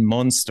not in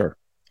Munster?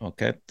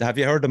 Okay. Have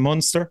you heard of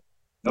Munster?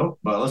 Nope,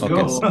 but let's Okay,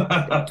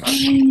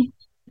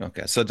 go.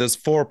 Okay, so there's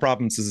 4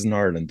 provinces in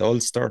Ireland: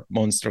 Ulster,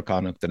 Munster,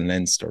 Connacht, and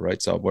Leinster,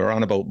 right? So we're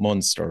on about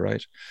Munster,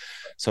 right?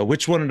 So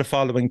which one of the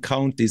following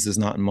counties is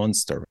not in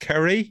Munster?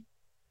 Kerry,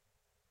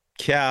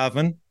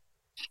 Cavan,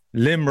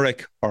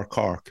 Limerick, or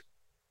Cork?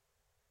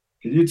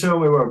 Can you tell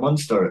me where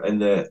Munster in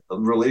the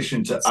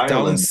relation to It's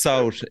Ireland? down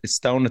south. It's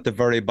down at the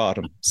very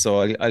bottom.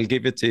 So I'll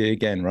give it to you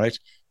again, right?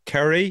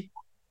 Kerry,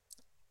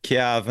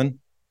 Cavan,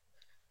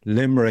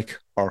 Limerick,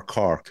 or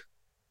Cork?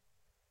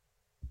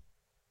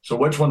 So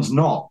which one's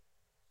not?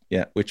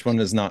 Yeah, which one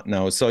is not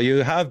now? So you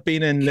have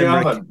been in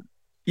Limerick. Cavan.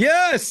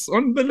 Yes,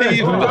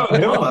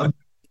 unbelievable.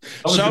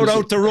 Shout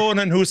out to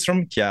Ronan, who's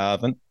from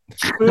Cavan.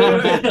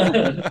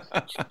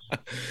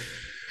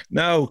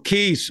 Now,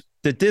 Keith,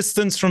 the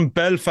distance from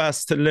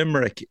Belfast to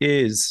Limerick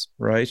is,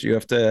 right? You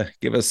have to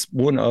give us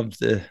one of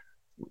the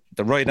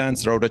right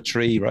answer out of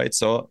 3, right?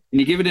 So can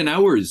you give it in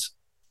hours?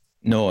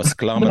 No, it's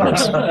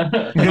kilometers.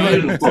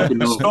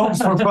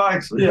 Stops for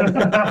facts.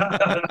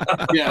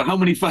 Yeah, how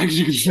many fags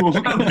you can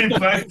smoke? How many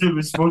facts do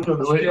we smoke on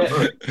the way?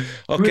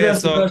 Okay,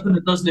 so the person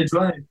that doesn't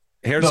drive.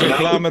 Here's your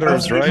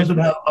kilometers, right? Doesn't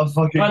have a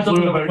fucking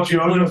clue about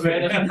geography.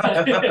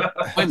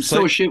 I'm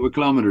so shit with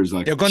kilometers.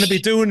 Like you're going to be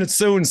doing it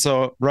soon,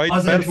 so right,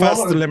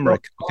 Belfast to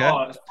Limerick.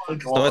 Okay,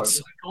 so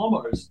it's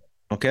kilometers.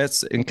 Okay,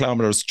 it's in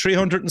kilometers.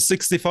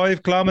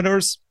 365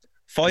 kilometers,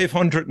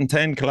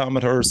 510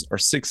 kilometers, or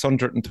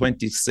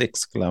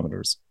 626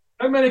 kilometers.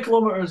 How many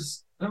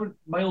kilometers? How many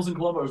miles and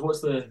kilometers?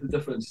 What's the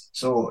difference?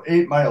 So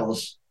 8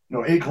 miles.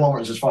 No, 8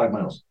 kilometers is 5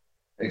 miles.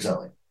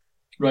 Exactly.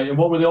 Right, and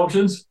what were the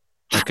options?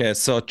 Okay,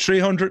 so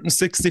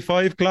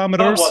 365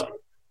 kilometers,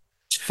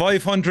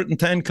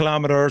 510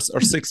 kilometers, or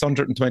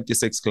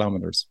 626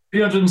 kilometers.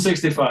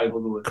 365,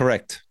 we'll go with.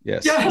 Correct.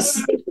 Yes.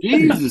 Yes.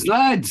 Jesus,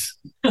 lads.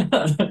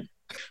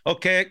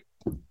 Okay,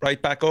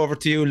 right back over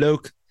to you,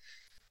 Luke.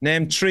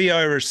 Name 3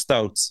 Irish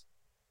stouts.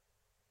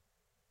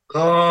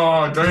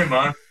 Oh, damn,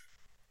 man.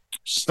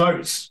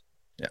 Stouts.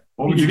 Yeah.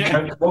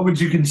 What would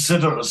you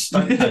consider a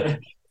stout? A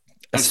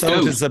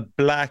stout is a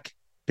black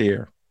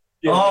beer.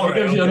 Yeah, it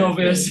gives you an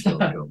obvious.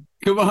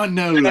 Come on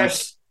now,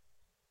 lads.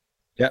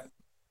 Yeah.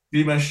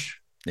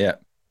 Beamish. Yeah.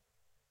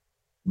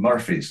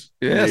 Murphy's.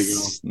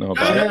 Yes. No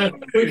bad.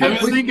 I was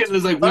thinking it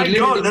was like we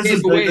literally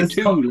gave away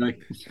 2. Like,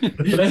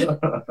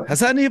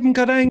 has any of them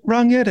got anything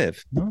wrong yet,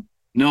 Ev? No.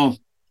 No.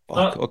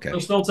 Okay.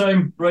 There's still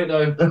time right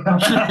now.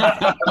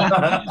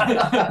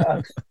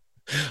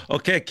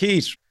 Okay,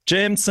 Keith.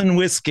 Jameson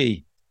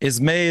whiskey is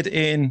made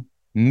in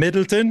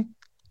Middleton,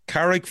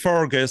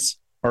 Carrickfergus,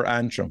 or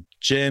Antrim.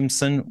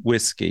 Jameson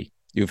whiskey.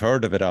 You've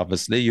heard of it,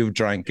 obviously. You've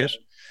drank it.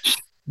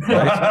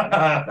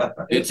 Right?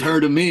 It's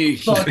heard of me.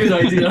 Not a good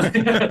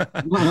idea.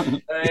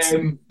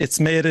 It's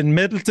made in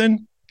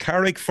Middleton,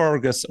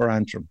 Carrickfergus, or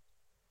Antrim.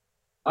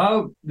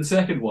 Oh, the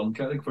second one,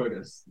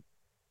 Carrickfergus.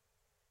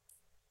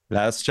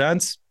 Last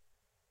chance.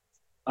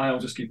 I'll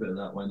just keep it at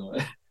that. Why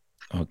not?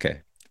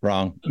 Okay.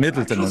 Wrong.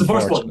 Middleton, was the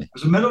first one. unfortunately.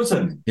 Was it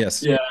Middleton?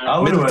 Yes. Yeah.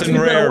 Middleton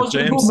Rare,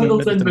 Jameson. Middleton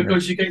Middleton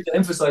because Rare. you kind of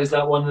emphasise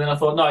that one, and then I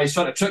thought, no, he's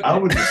trying to trick me. I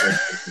would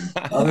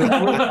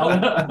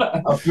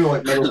I feel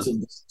like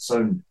Middleton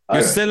sound.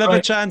 You still have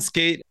a chance,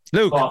 Keith.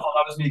 Luke. Oh, I thought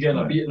that was me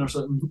getting a beating or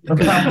something.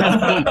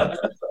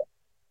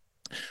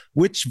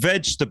 Which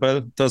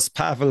vegetable does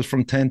Pavel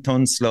from 10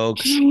 Ton Slug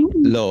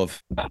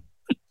love?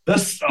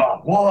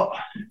 What?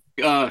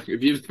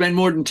 If you spend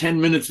more than 10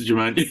 minutes with your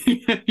man,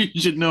 you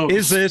should know.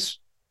 Is it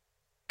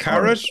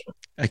carrot,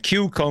 a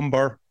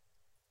cucumber,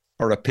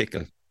 or a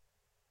pickle?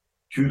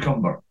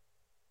 Cucumber.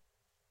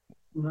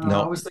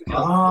 No. I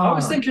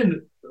was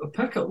thinking a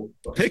pickle.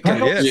 Pickle,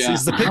 yes. Yeah.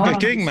 He's the pickle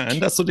king, man.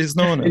 That's what he's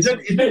known as.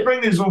 He did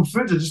bring his own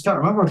food. I just can't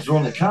remember if it was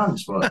on the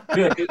cans. But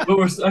Yeah,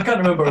 I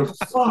can't remember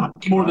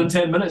more than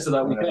 10 minutes of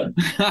that weekend.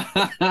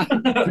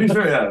 to be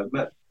fair,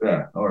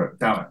 yeah. All right,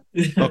 damn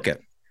it. Okay,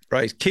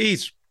 right.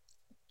 Keith,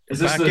 you're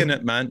back in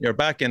it, man. You're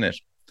back in it.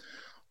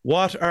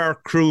 What are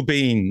crew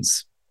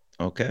beans?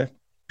 Okay.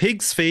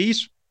 Pig's feet,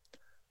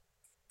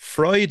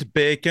 fried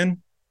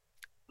bacon,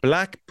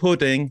 black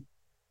pudding,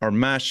 or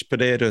mashed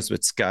potatoes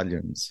with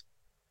scallions?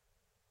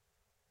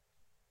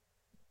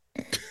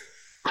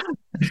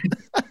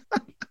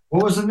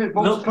 What was it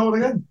called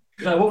again?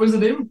 Yeah, what was the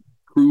name?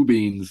 Crew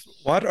beans.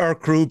 What are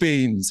crew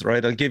beans?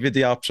 Right, I'll give you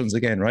the options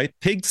again, right?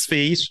 Pig's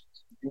feet,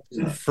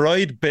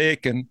 fried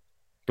bacon,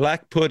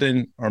 black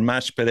pudding, or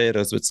mashed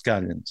potatoes with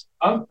scallions?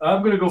 I'm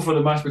going to go for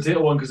the mashed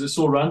potato one because it's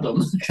so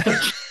random.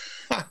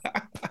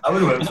 I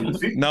would have went for the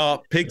feet.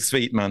 No, pig's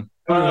feet, man.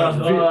 You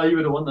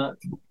would have won that.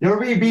 Your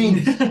wee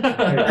beans.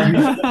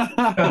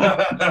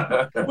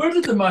 Where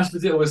did the mashed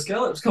potato with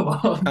scallops come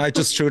on? I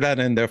just threw that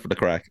in there for the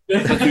crack.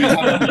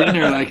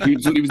 Dinner, like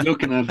that's what he was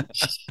looking at.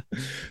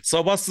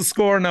 So what's the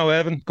score now,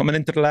 Evan? Coming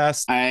into the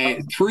last?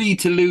 3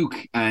 to Luke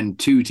and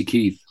 2 to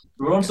Keith.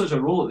 We were on such a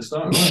roll at the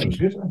start.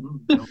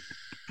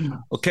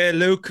 Okay,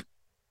 Luke.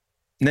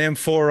 Name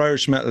 4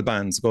 Irish metal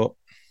bands. Go.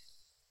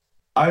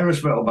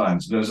 Irish metal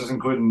bands. Does this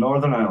include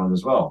Northern Ireland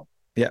as well?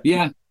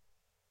 Yeah.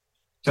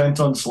 10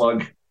 Ton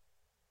Slug.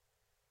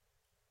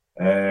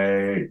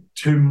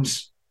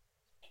 Tombs.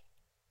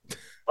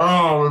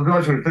 Oh, I was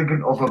actually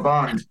thinking of a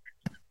band.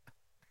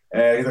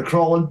 The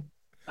Crawling.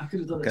 I could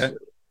have done Okay. it.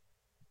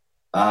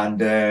 And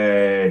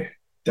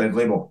Dead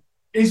Label.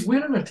 He's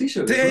wearing a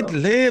t-shirt. Dead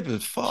Label,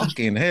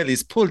 fucking hell,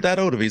 he's pulled that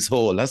out of his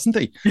hole, hasn't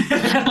he? Who's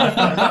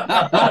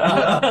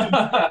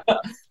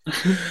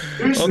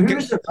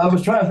I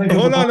was trying to think.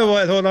 Hold on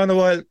a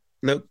while.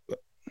 Look,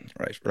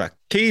 right.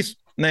 Keith,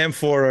 name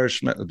 4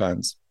 Irish metal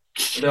bands.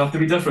 They have to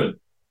be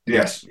different.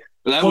 Yes.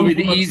 Well, that would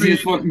be the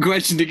easiest fucking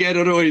question to get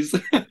otherwise.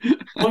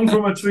 Hung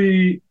from a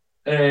Tree,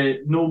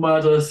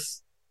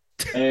 Nomadus,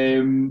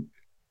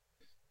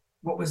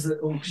 what was it?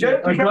 Oh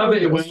shit!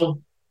 Gravity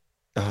Well.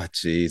 Oh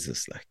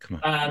Jesus! Like,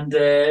 come on. And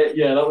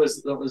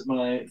that was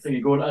my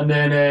thing going. And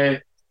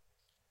then,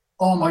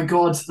 oh my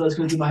god, that's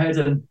going to do my head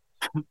in.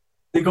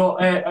 They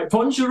got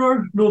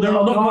Conjurer. No, they're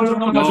not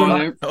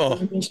Conjurer.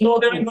 No,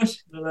 they're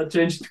English. No, that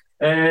changed.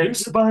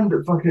 Who's the band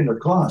that fucking the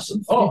Class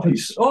and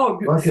Three-Piece?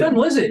 Thin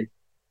Lizzy.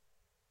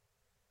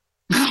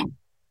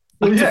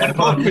 Well, yeah,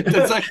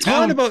 that's like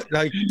Talking about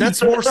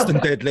that's worse than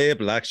Dead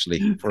Label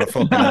actually for a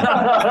fucking.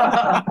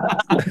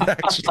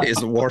 Actually,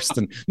 is worse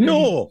than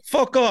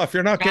fuck off!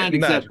 You're not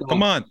getting that.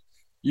 Come on,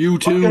 you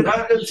too.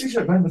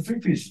 T-shirt band, the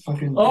Three-Piece.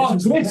 Fucking. Oh,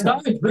 great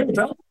stuff! Great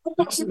stuff!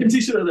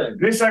 T-shirt of them.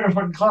 Great second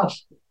fucking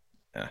Class.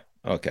 Yeah.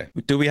 Okay.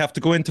 Do we have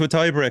to go into a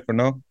tiebreaker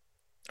now,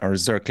 or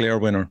is there a clear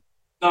winner?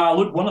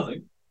 Luke won, I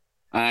think.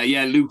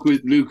 Yeah, Luke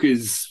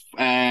is.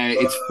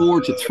 It's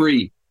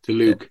 4-3 to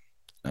Luke.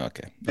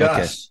 Okay.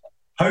 Yes.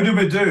 How did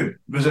we do?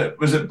 Was it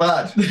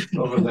bad?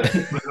 Or was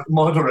it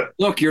moderate?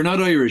 Look, you're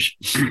not Irish.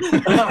 You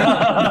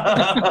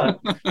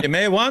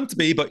may want to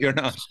be, but you're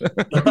not.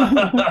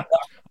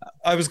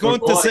 I was going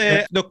to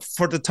say, look,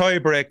 for the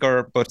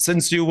tiebreaker, but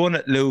since you won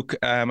it, Luke,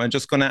 I'm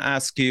just going to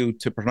ask you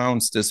to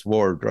pronounce this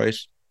word, right?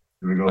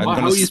 Here we go.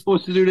 How are you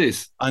supposed to do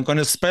this? I'm going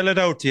to spell it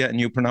out to you and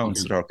you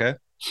pronounce it, okay?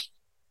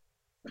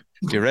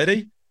 You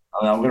ready?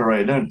 I'm going to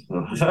write it down.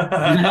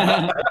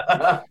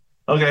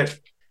 Okay.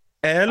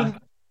 Langer.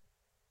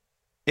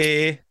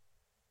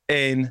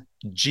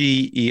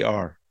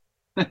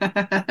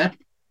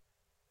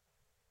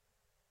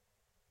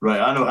 Right,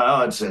 I know how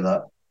I'd say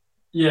that.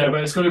 Yeah,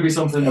 but it's going to be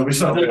something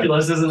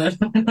ridiculous, isn't it?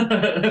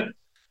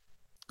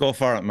 Go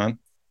for it, man.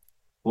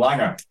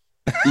 Langer.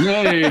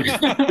 Yay.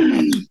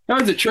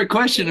 That was a trick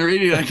question,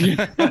 really.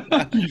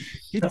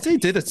 He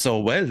did it so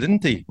well,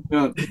 didn't he?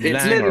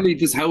 It's literally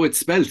just how it's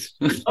spelled.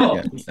 Oh,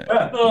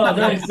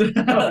 nice.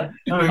 I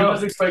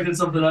was expecting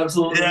something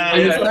absolutely.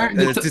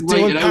 The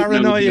old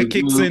paranoia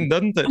kicks in,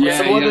 doesn't it? Yeah,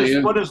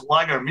 so what does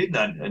Langer mean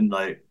then? And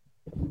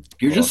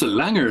you're just a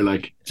langer,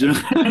 like, do you know?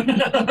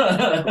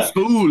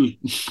 Fool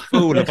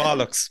of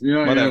bollocks.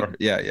 Whatever.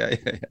 Yeah.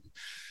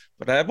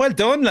 But well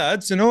done,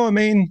 lads.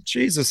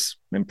 Jesus,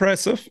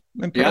 impressive.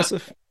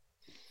 The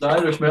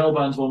Irish metal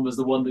bands one was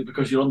the one that,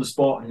 because you're on the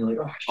spot and you're like,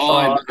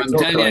 I'm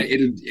telling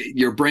you,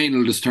 your brain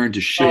will just turn to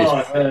shit.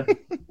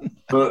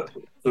 But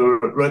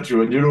Richie,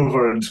 when you're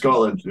over in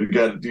Scotland, you're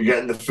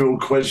getting the full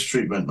quiz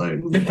treatment, like.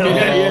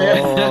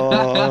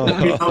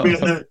 I'll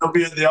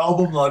be at the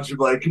album launch. You're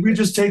like, can we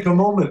just take a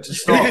moment to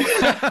stop?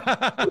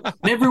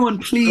 Everyone,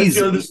 please.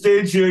 Get on the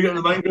stage here, get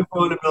the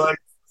microphone, and be like,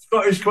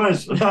 Scottish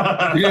quiz.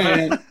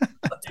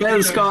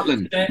 Spell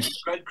Scotland.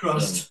 Red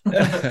crust.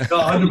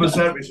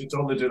 100%. We should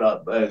totally do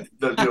that.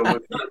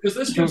 Because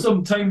this gives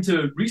them time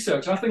to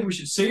research. I think we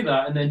should say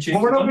that and then change.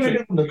 Well, we're not going to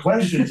give them the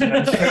questions.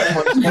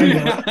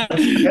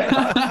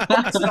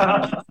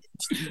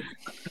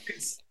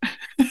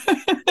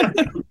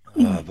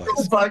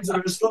 Bags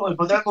out of Scotland,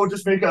 but then we'll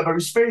just make it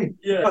about Spain.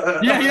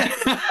 Yeah.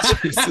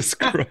 Jesus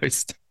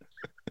Christ.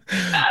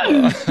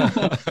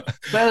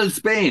 Spell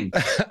Spain.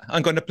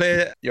 I'm going to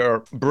play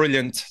your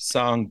brilliant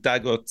song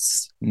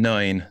Dagut's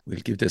 9. We'll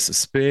give this a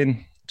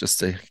spin just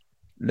to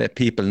let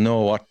people know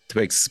what to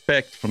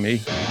expect from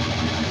me.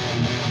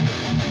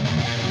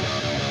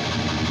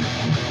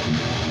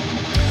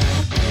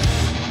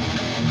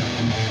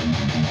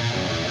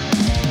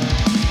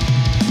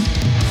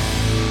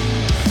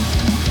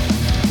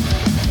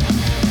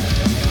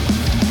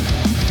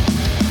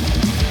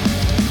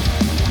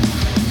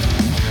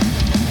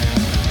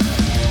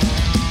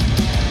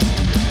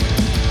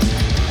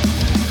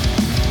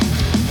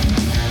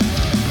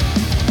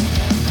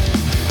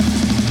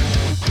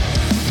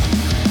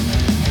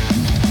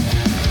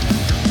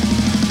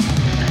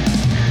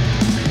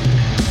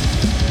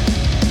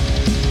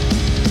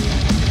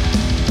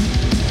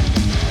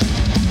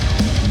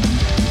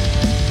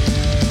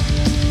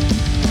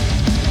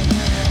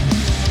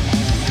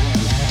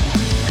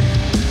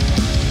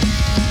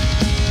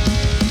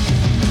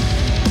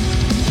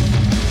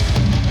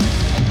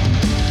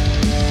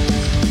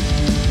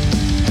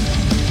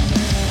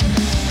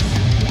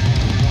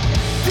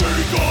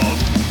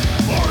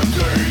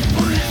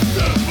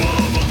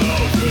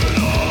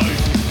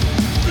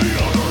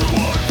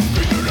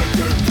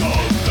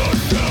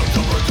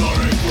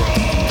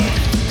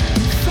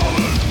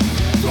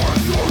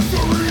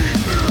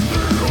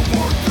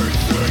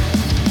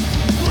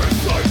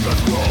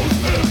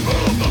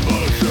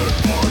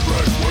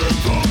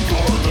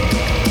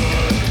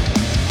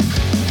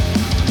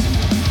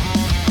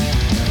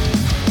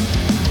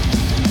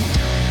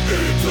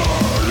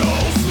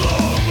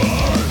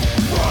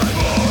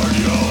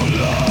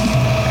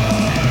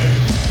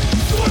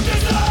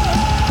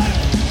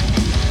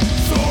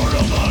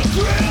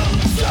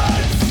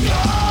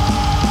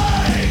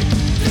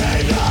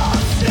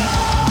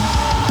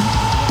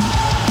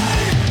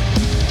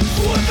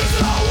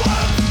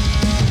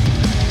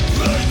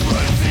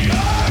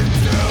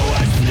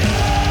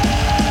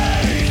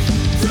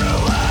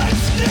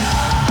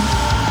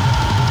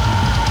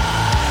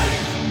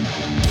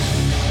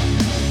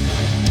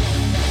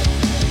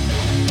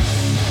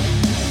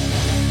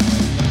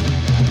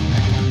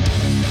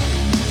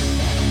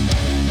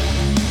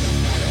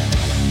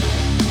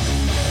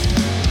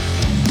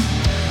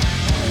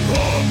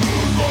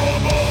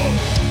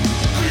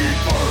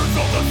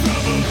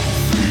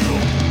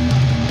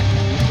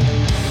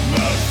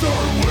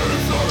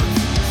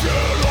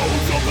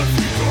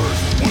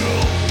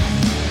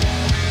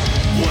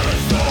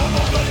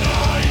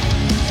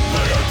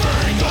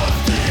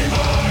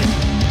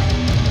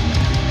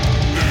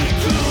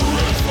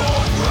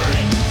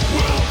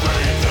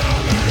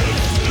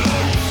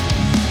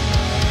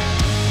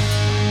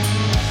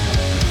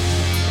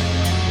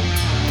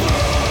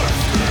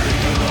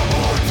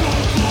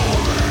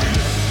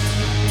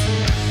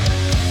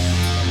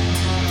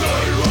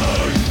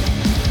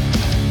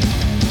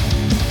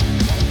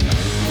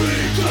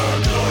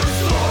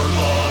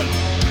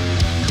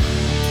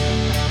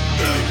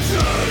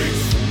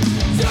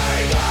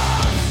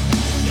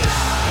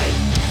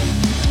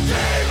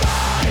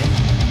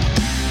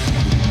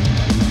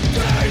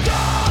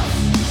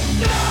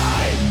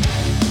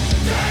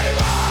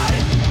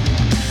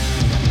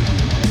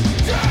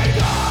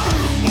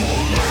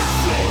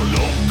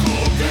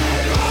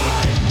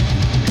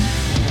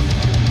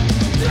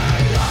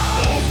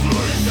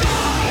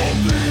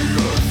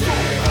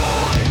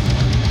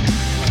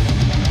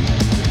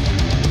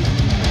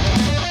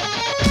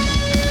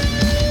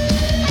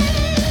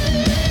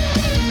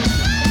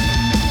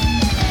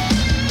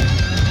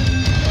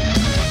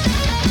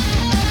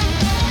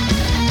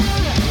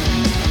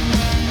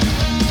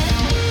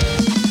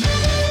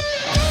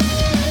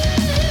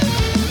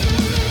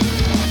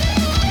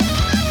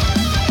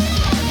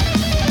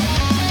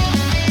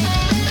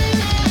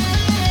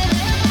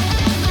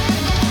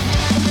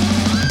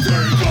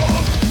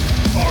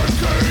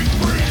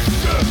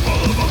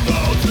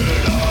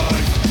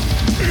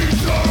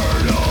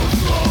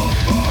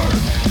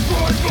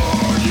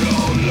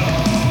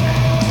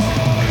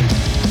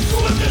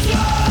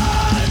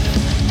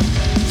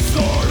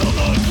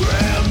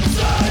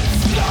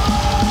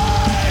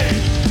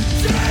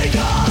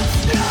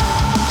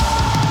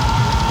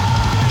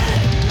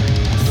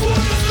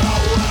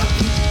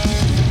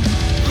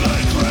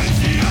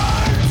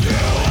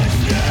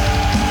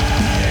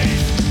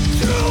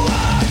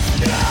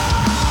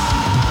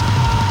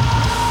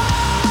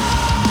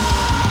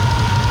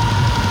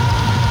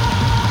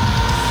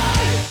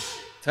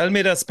 Tell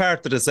me that's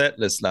part of the set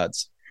list,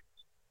 lads.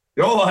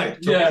 Oh, right.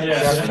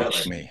 Yeah.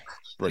 Me.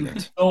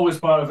 Brilliant. Always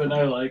part of it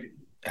now, like.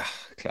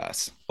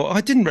 Class. Oh,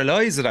 I didn't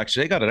realise it,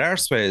 actually. I got it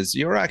arseways.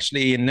 You're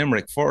actually in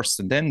Limerick first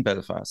and then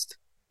Belfast.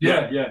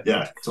 Yeah.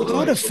 Totally.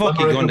 How the fuck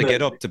are you going to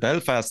get up to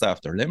Belfast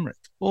after Limerick?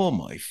 Oh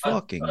my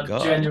fucking God.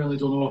 I genuinely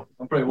don't know.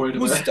 I'm pretty worried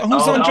about it.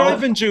 Who's on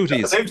driving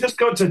duties? They've just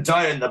got to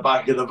die in the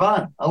back of the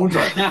van. I'll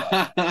drive.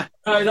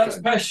 That's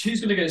Pish.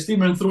 He's going to get a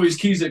steamer and throw his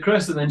keys at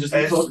Chris and then just...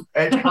 It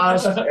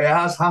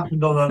has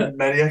happened on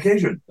many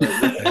occasions.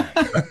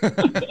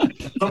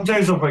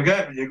 Sometimes I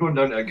forget when you're going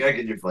down to a gig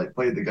and you've like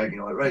played the gig and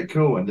you're like, right,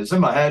 cool. And it's in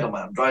my head, I'm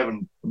like,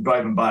 I'm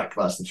driving back,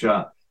 that's the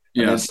chat.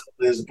 Yeah. And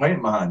there's a pint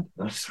in my hand.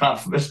 It's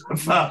half finished.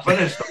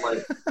 I'm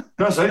like,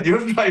 that's it,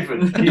 you're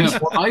driving. Yeah,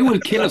 I will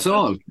kill us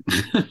all.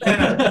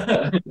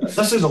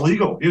 This is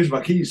illegal. Here's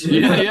my keys.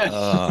 Yeah.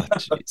 Oh,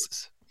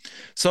 Jesus.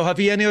 So have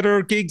you any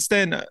other gigs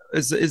then?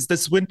 Is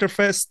this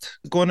Winterfest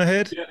going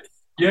ahead?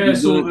 Yeah,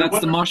 so that's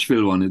the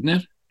Moshville one, isn't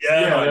it?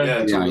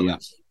 Yeah.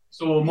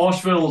 So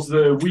Moshville's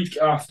the week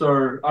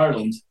after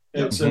Ireland.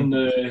 It's in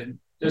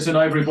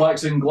Ivory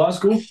Blacks in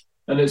Glasgow,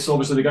 and it's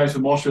obviously the guys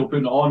from Moshville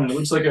putting it on, and it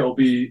looks like it'll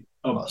be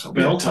a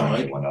belter.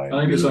 Right?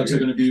 I think it's actually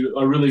going to be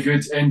a really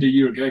good end of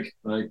year gig.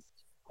 Like,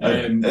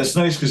 it's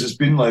nice because it's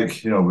been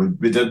like,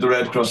 we did the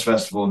Red Cross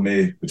Festival in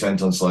May with 10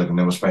 Ton Slag, and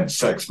then we spent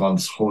 6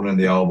 months honing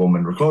the album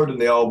and recording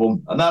the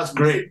album, and that's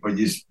great, but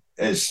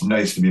it's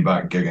nice to be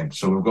back gigging.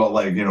 So we've got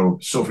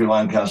Sophie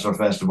Lancaster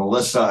Festival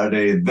this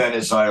Saturday, then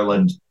it's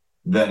Ireland,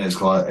 then it's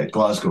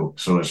Glasgow.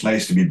 So it's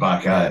nice to be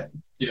back at it.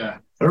 Yeah.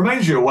 It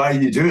reminds you of why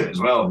you do it as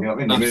well. You know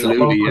what I mean?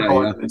 Absolutely,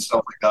 and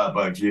stuff like that.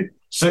 But you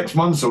 6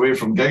 months away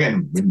from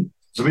gigging,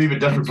 it's a wee bit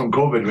different from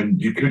COVID when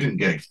you couldn't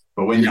gig.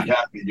 But when you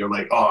can be, you're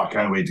like, oh, I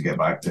can't wait to get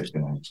back to it.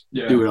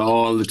 Do it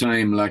all the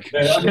time. I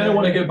kind of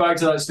want to get back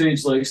to that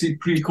stage, see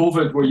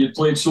pre-COVID, where you'd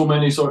played so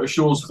many sort of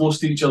shows close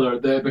to each other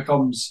that it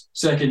becomes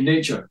second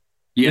nature.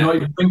 Yeah.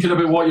 You're thinking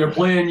about what you're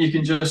playing, you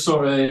can just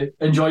sort of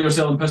enjoy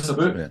yourself and piss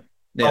about. Yeah.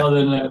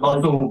 Rather than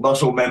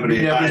muscle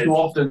memory. Yeah, so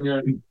often.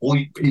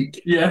 Complete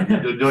peak. Yeah.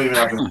 You don't even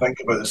have to think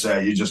about the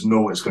set. You just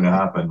know it's going to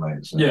happen.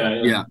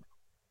 Yeah.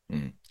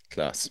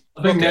 Class.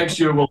 I think next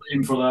year we'll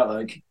aim for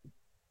that.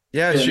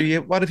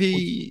 Sure. What if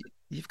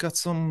you've got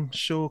some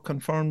show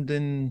confirmed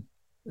in?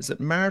 Is it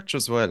March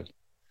as well?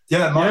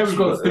 Yeah, March, we've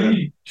got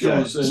 3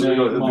 shows. So we've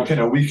got the kind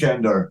of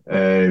weekender,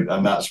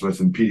 and that's with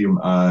Imperium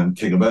and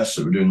King Abyss.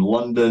 So we're doing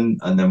London,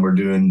 and then we're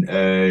doing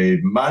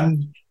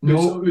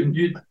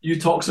You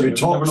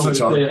Toxic.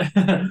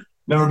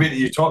 Never been to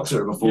You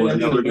Toxic before. Yeah,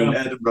 and then we're doing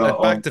Edinburgh.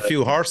 I backed a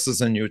few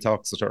horses in You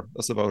Toxic.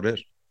 That's about it.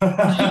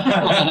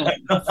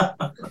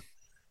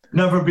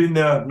 Never been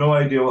there. No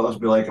idea what this will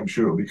be like. I'm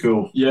sure it'll be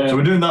cool. Yeah. So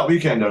we're doing that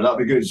weekender. That'll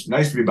be good. It's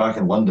nice to be back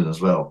in London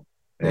as well.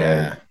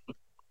 Yeah.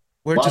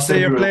 Where'd you say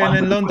you're playing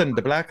in London?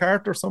 The Black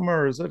Heart or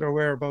somewhere, is it, or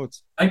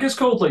whereabouts? I think it's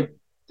called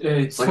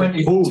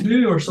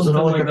 22 or something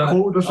like that.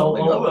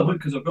 I'll look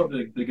because I've got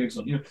the gigs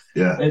on here.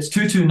 Yeah. It's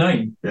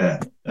 229. Yeah.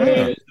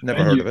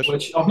 Never heard of it.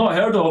 Which I've not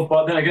heard of,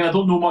 but then again, I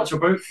don't know much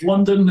about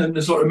London and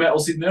the sort of metal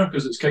scene there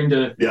because it's kind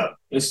of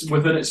it's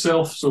within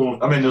itself. So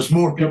I mean, there's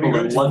more people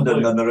in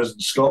London than there is in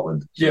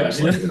Scotland.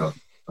 So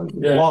a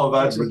lot of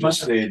ads would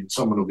just say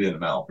someone will be in the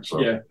metal. So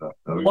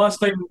last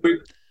time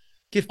we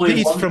give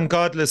Pete from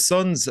Godless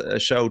Sons a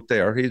shout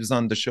there. He was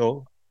on the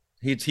show.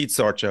 He'd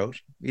sort you out.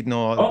 He'd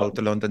know all about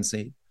the London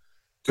scene.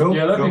 Cool.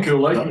 Yeah, that'd be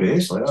cool.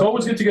 It's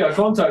always good to get a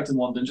contact in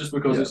London, just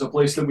because it's a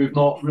place that we've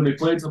not really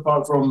played,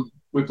 apart from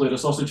we played a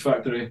Sausage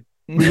Factory.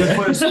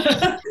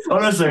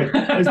 Honestly,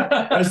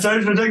 it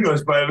sounds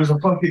ridiculous, but it was a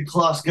fucking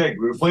class gig.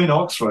 We were playing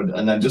Oxford,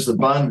 and then just the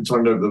band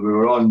turned out that we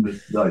were on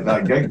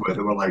that gig with,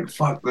 and we're like,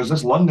 "Fuck, there's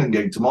this London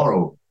gig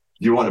tomorrow.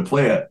 Do you want to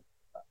play it?"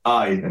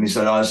 Aye, and he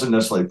said, "It's in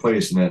this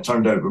place," and it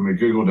turned out when we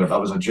googled it, that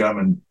was a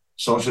German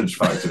sausage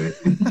factory.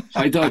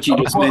 I thought you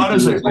just meant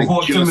just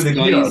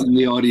guys in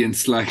the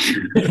audience,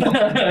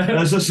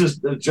 There's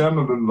just a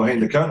German woman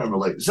behind the counter, and we're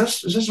like, is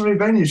this a right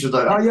venue? She's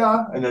like, oh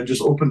yeah, and then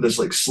just opened this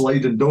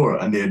sliding door,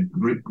 and they had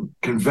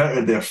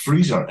converted their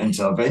freezer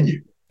into a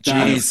venue.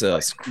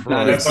 Jesus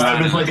Christ!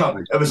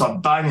 It was a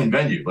banging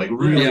venue,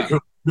 really cool.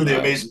 Really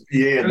amazing PA.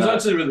 It was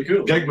actually really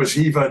cool. Gig was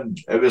heaving.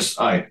 It was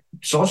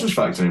sausage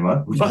factory,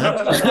 man.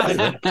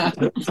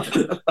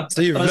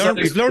 So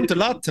we've learned a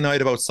lot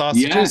tonight about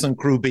sausages and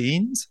crew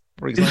beans,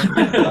 for example.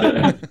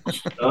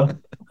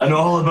 I know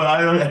all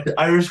about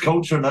Irish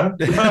culture now.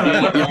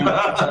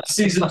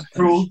 Seasoned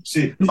pro.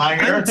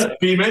 Banger,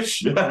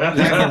 Beamish.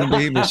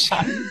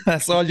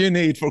 That's all you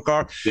need for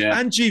car. Yeah.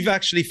 And you've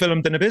actually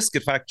filmed in a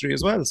biscuit factory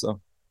as well, so.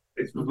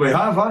 We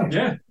have,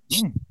 Yeah.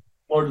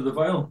 Order the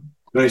vial.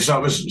 Right, so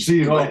it was,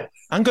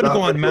 I'm going to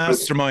go on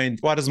Mastermind.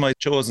 What is my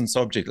chosen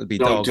subject? It'll be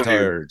Dog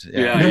Tired.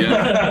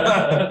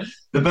 Yeah.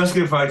 The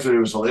biscuit factory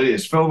was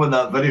hilarious. Filming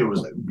that video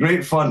was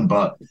great fun,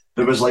 but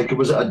there was like,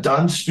 was it a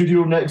dance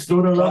studio next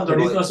door or that?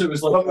 Underneath us, it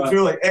was like, we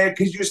were like,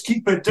 could you just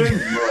keep it down?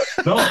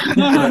 We're like,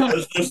 no,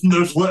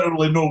 there's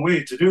literally no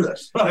way to do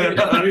this.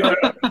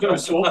 It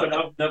was so open.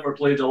 I've never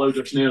played a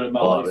louder snare in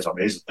my life. It's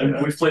amazing.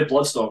 And we've played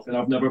Bloodstock, and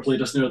I've never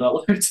played a snare that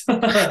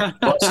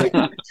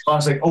loud.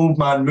 Classic old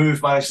man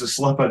move, managed to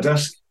slip a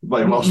disc.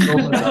 Like, while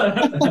strumming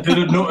that. I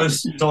didn't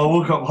notice till I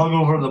woke up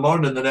hungover in the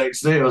morning the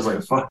next day. I was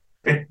like, fuck.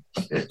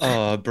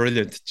 Oh,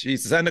 brilliant.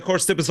 Jesus. And of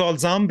course, there was all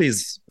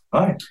zombies.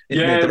 Aye.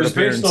 It was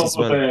based off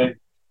of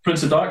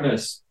Prince of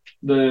Darkness,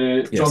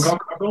 the John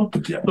Carpenter film.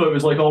 Yeah. So it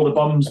was like all the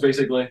bums,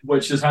 basically,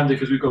 which is handy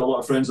because we've got a lot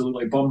of friends that look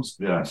like bums.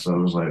 Yeah, so it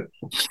was like,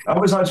 it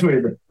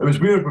was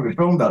weird when we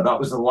filmed that. That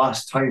was the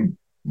last time,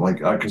 like,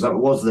 because that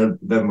was them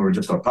we were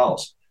just our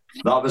pals.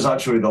 That was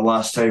actually the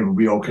last time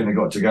we all kind of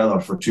got together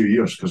for 2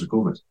 years because of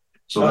COVID.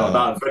 So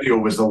that video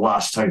was the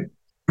last time.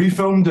 We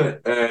filmed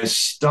it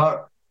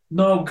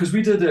No, because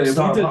we did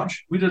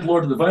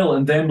Lord of the Vile,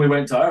 and then we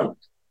went to Ireland.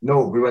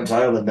 No, we went to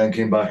Ireland, then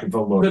came back and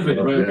filmed Lord of the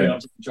Vile. Right, okay, I'm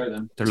try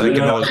them. They're like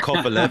an old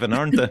couple 11,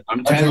 aren't they?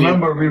 I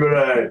remember we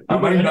were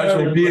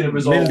actually being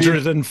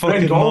Mildred and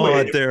fucking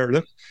Maud there.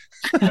 Look.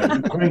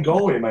 We're in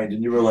Galway, mind,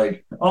 and you were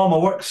like, "Oh, my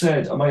work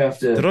said I might have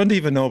to." They don't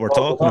even know we're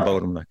talking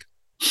about them, like.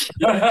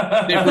 They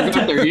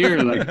forgot they're here,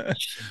 like.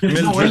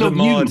 Mildred and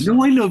Maud.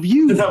 No, I love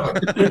you. We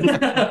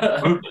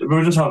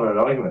were just having an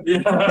argument.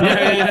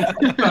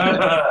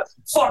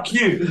 Fuck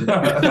you.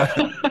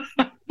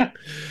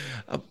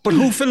 But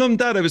who filmed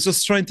that? I was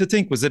just trying to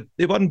think.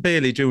 It wasn't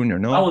Bailey Jr.,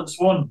 no? Alan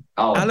Swan.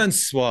 Alan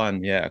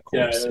Swan, yeah, of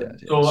course. Yeah.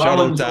 So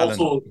Alan's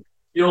also,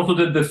 he also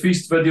did the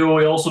Feast video.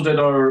 He also did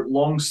our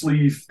long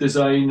sleeve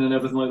design and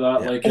everything like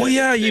that.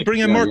 Yeah. You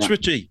bring in merch,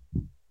 Richie.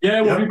 Yeah,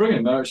 we'll be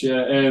bringing merch,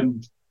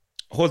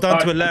 Hold on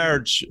to a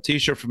large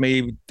t-shirt for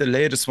me. The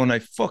latest one I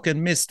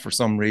fucking missed for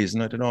some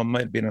reason. I don't know. It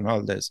might have been on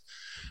holidays.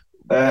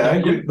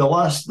 I think the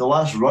last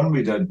run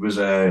we did was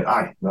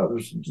that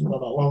was not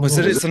that long. Was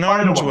it? It's an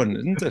orange one,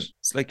 isn't it?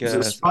 It's like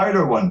a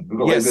spider one. We've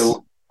got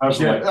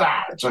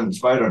it's on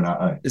spider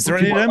now. Is there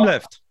any of them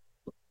left?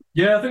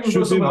 Yeah, I think we've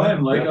got some of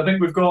them. I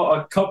think we've got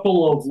a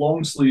couple of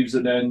long sleeves,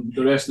 and then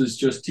the rest is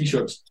just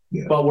t-shirts.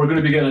 Yeah. But we're going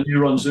to be getting a new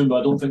run soon.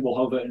 But I don't think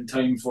we'll have it in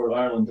time for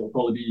Ireland. It'll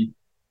probably be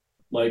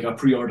like a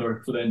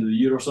pre-order for the end of the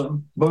year or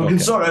something. But we can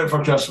sort it out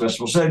for Christmas.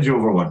 We'll send you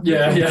over one.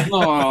 Yeah.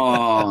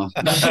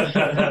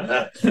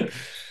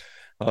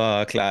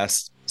 Oh,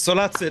 class. So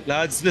that's it,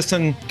 lads.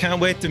 Listen,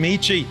 can't wait to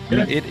meet you.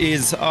 Yeah. It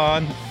is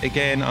on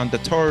again on the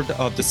 3rd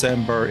of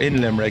December in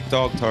Limerick,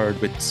 Dog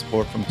Tired, with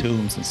support from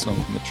Tombs and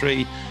Slunk from the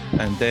Tree.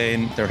 And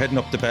then they're heading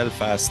up to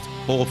Belfast,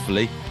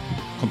 hopefully,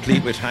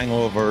 complete with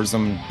hangovers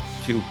and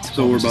a few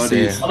sober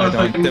bodies.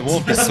 They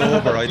won't be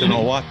sober, I don't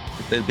know what.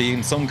 They'll be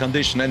in some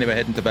condition anyway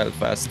heading to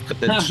Belfast. But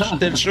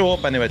they'll show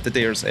up anyway to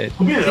Deer's Head.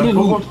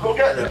 We'll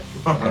get there.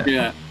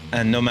 Yeah.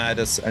 And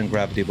Nomadus and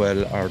Gravity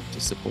Well are the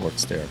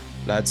supports there.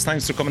 Lads,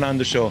 thanks for coming on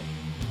the show.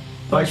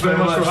 Thanks very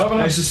much for having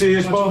us. Nice to see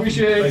you, Bob.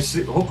 Appreciate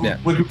it.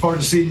 Looking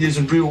forward to seeing you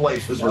in real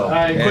life as well.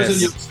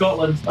 Quizzing you in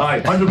Scotland.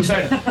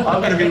 100%.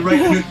 I'm going to be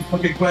writing out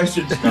fucking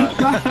questions.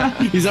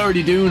 He's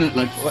already doing it.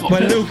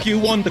 Well, Luke, you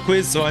won the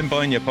quiz, so I'm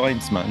buying you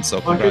points, man.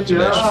 So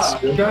congratulations.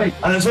 Okay.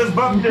 And it's his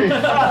birthday.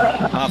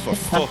 For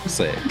fuck's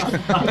sake.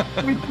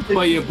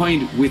 Buy you a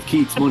pint with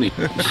Keith's money.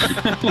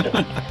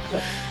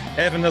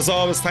 Evan, as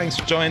always, thanks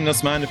for joining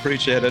us, man.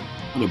 Appreciate it.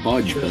 What a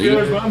bodge,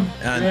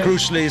 and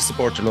crucially,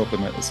 support your local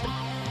medicine.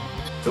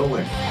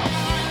 Totally.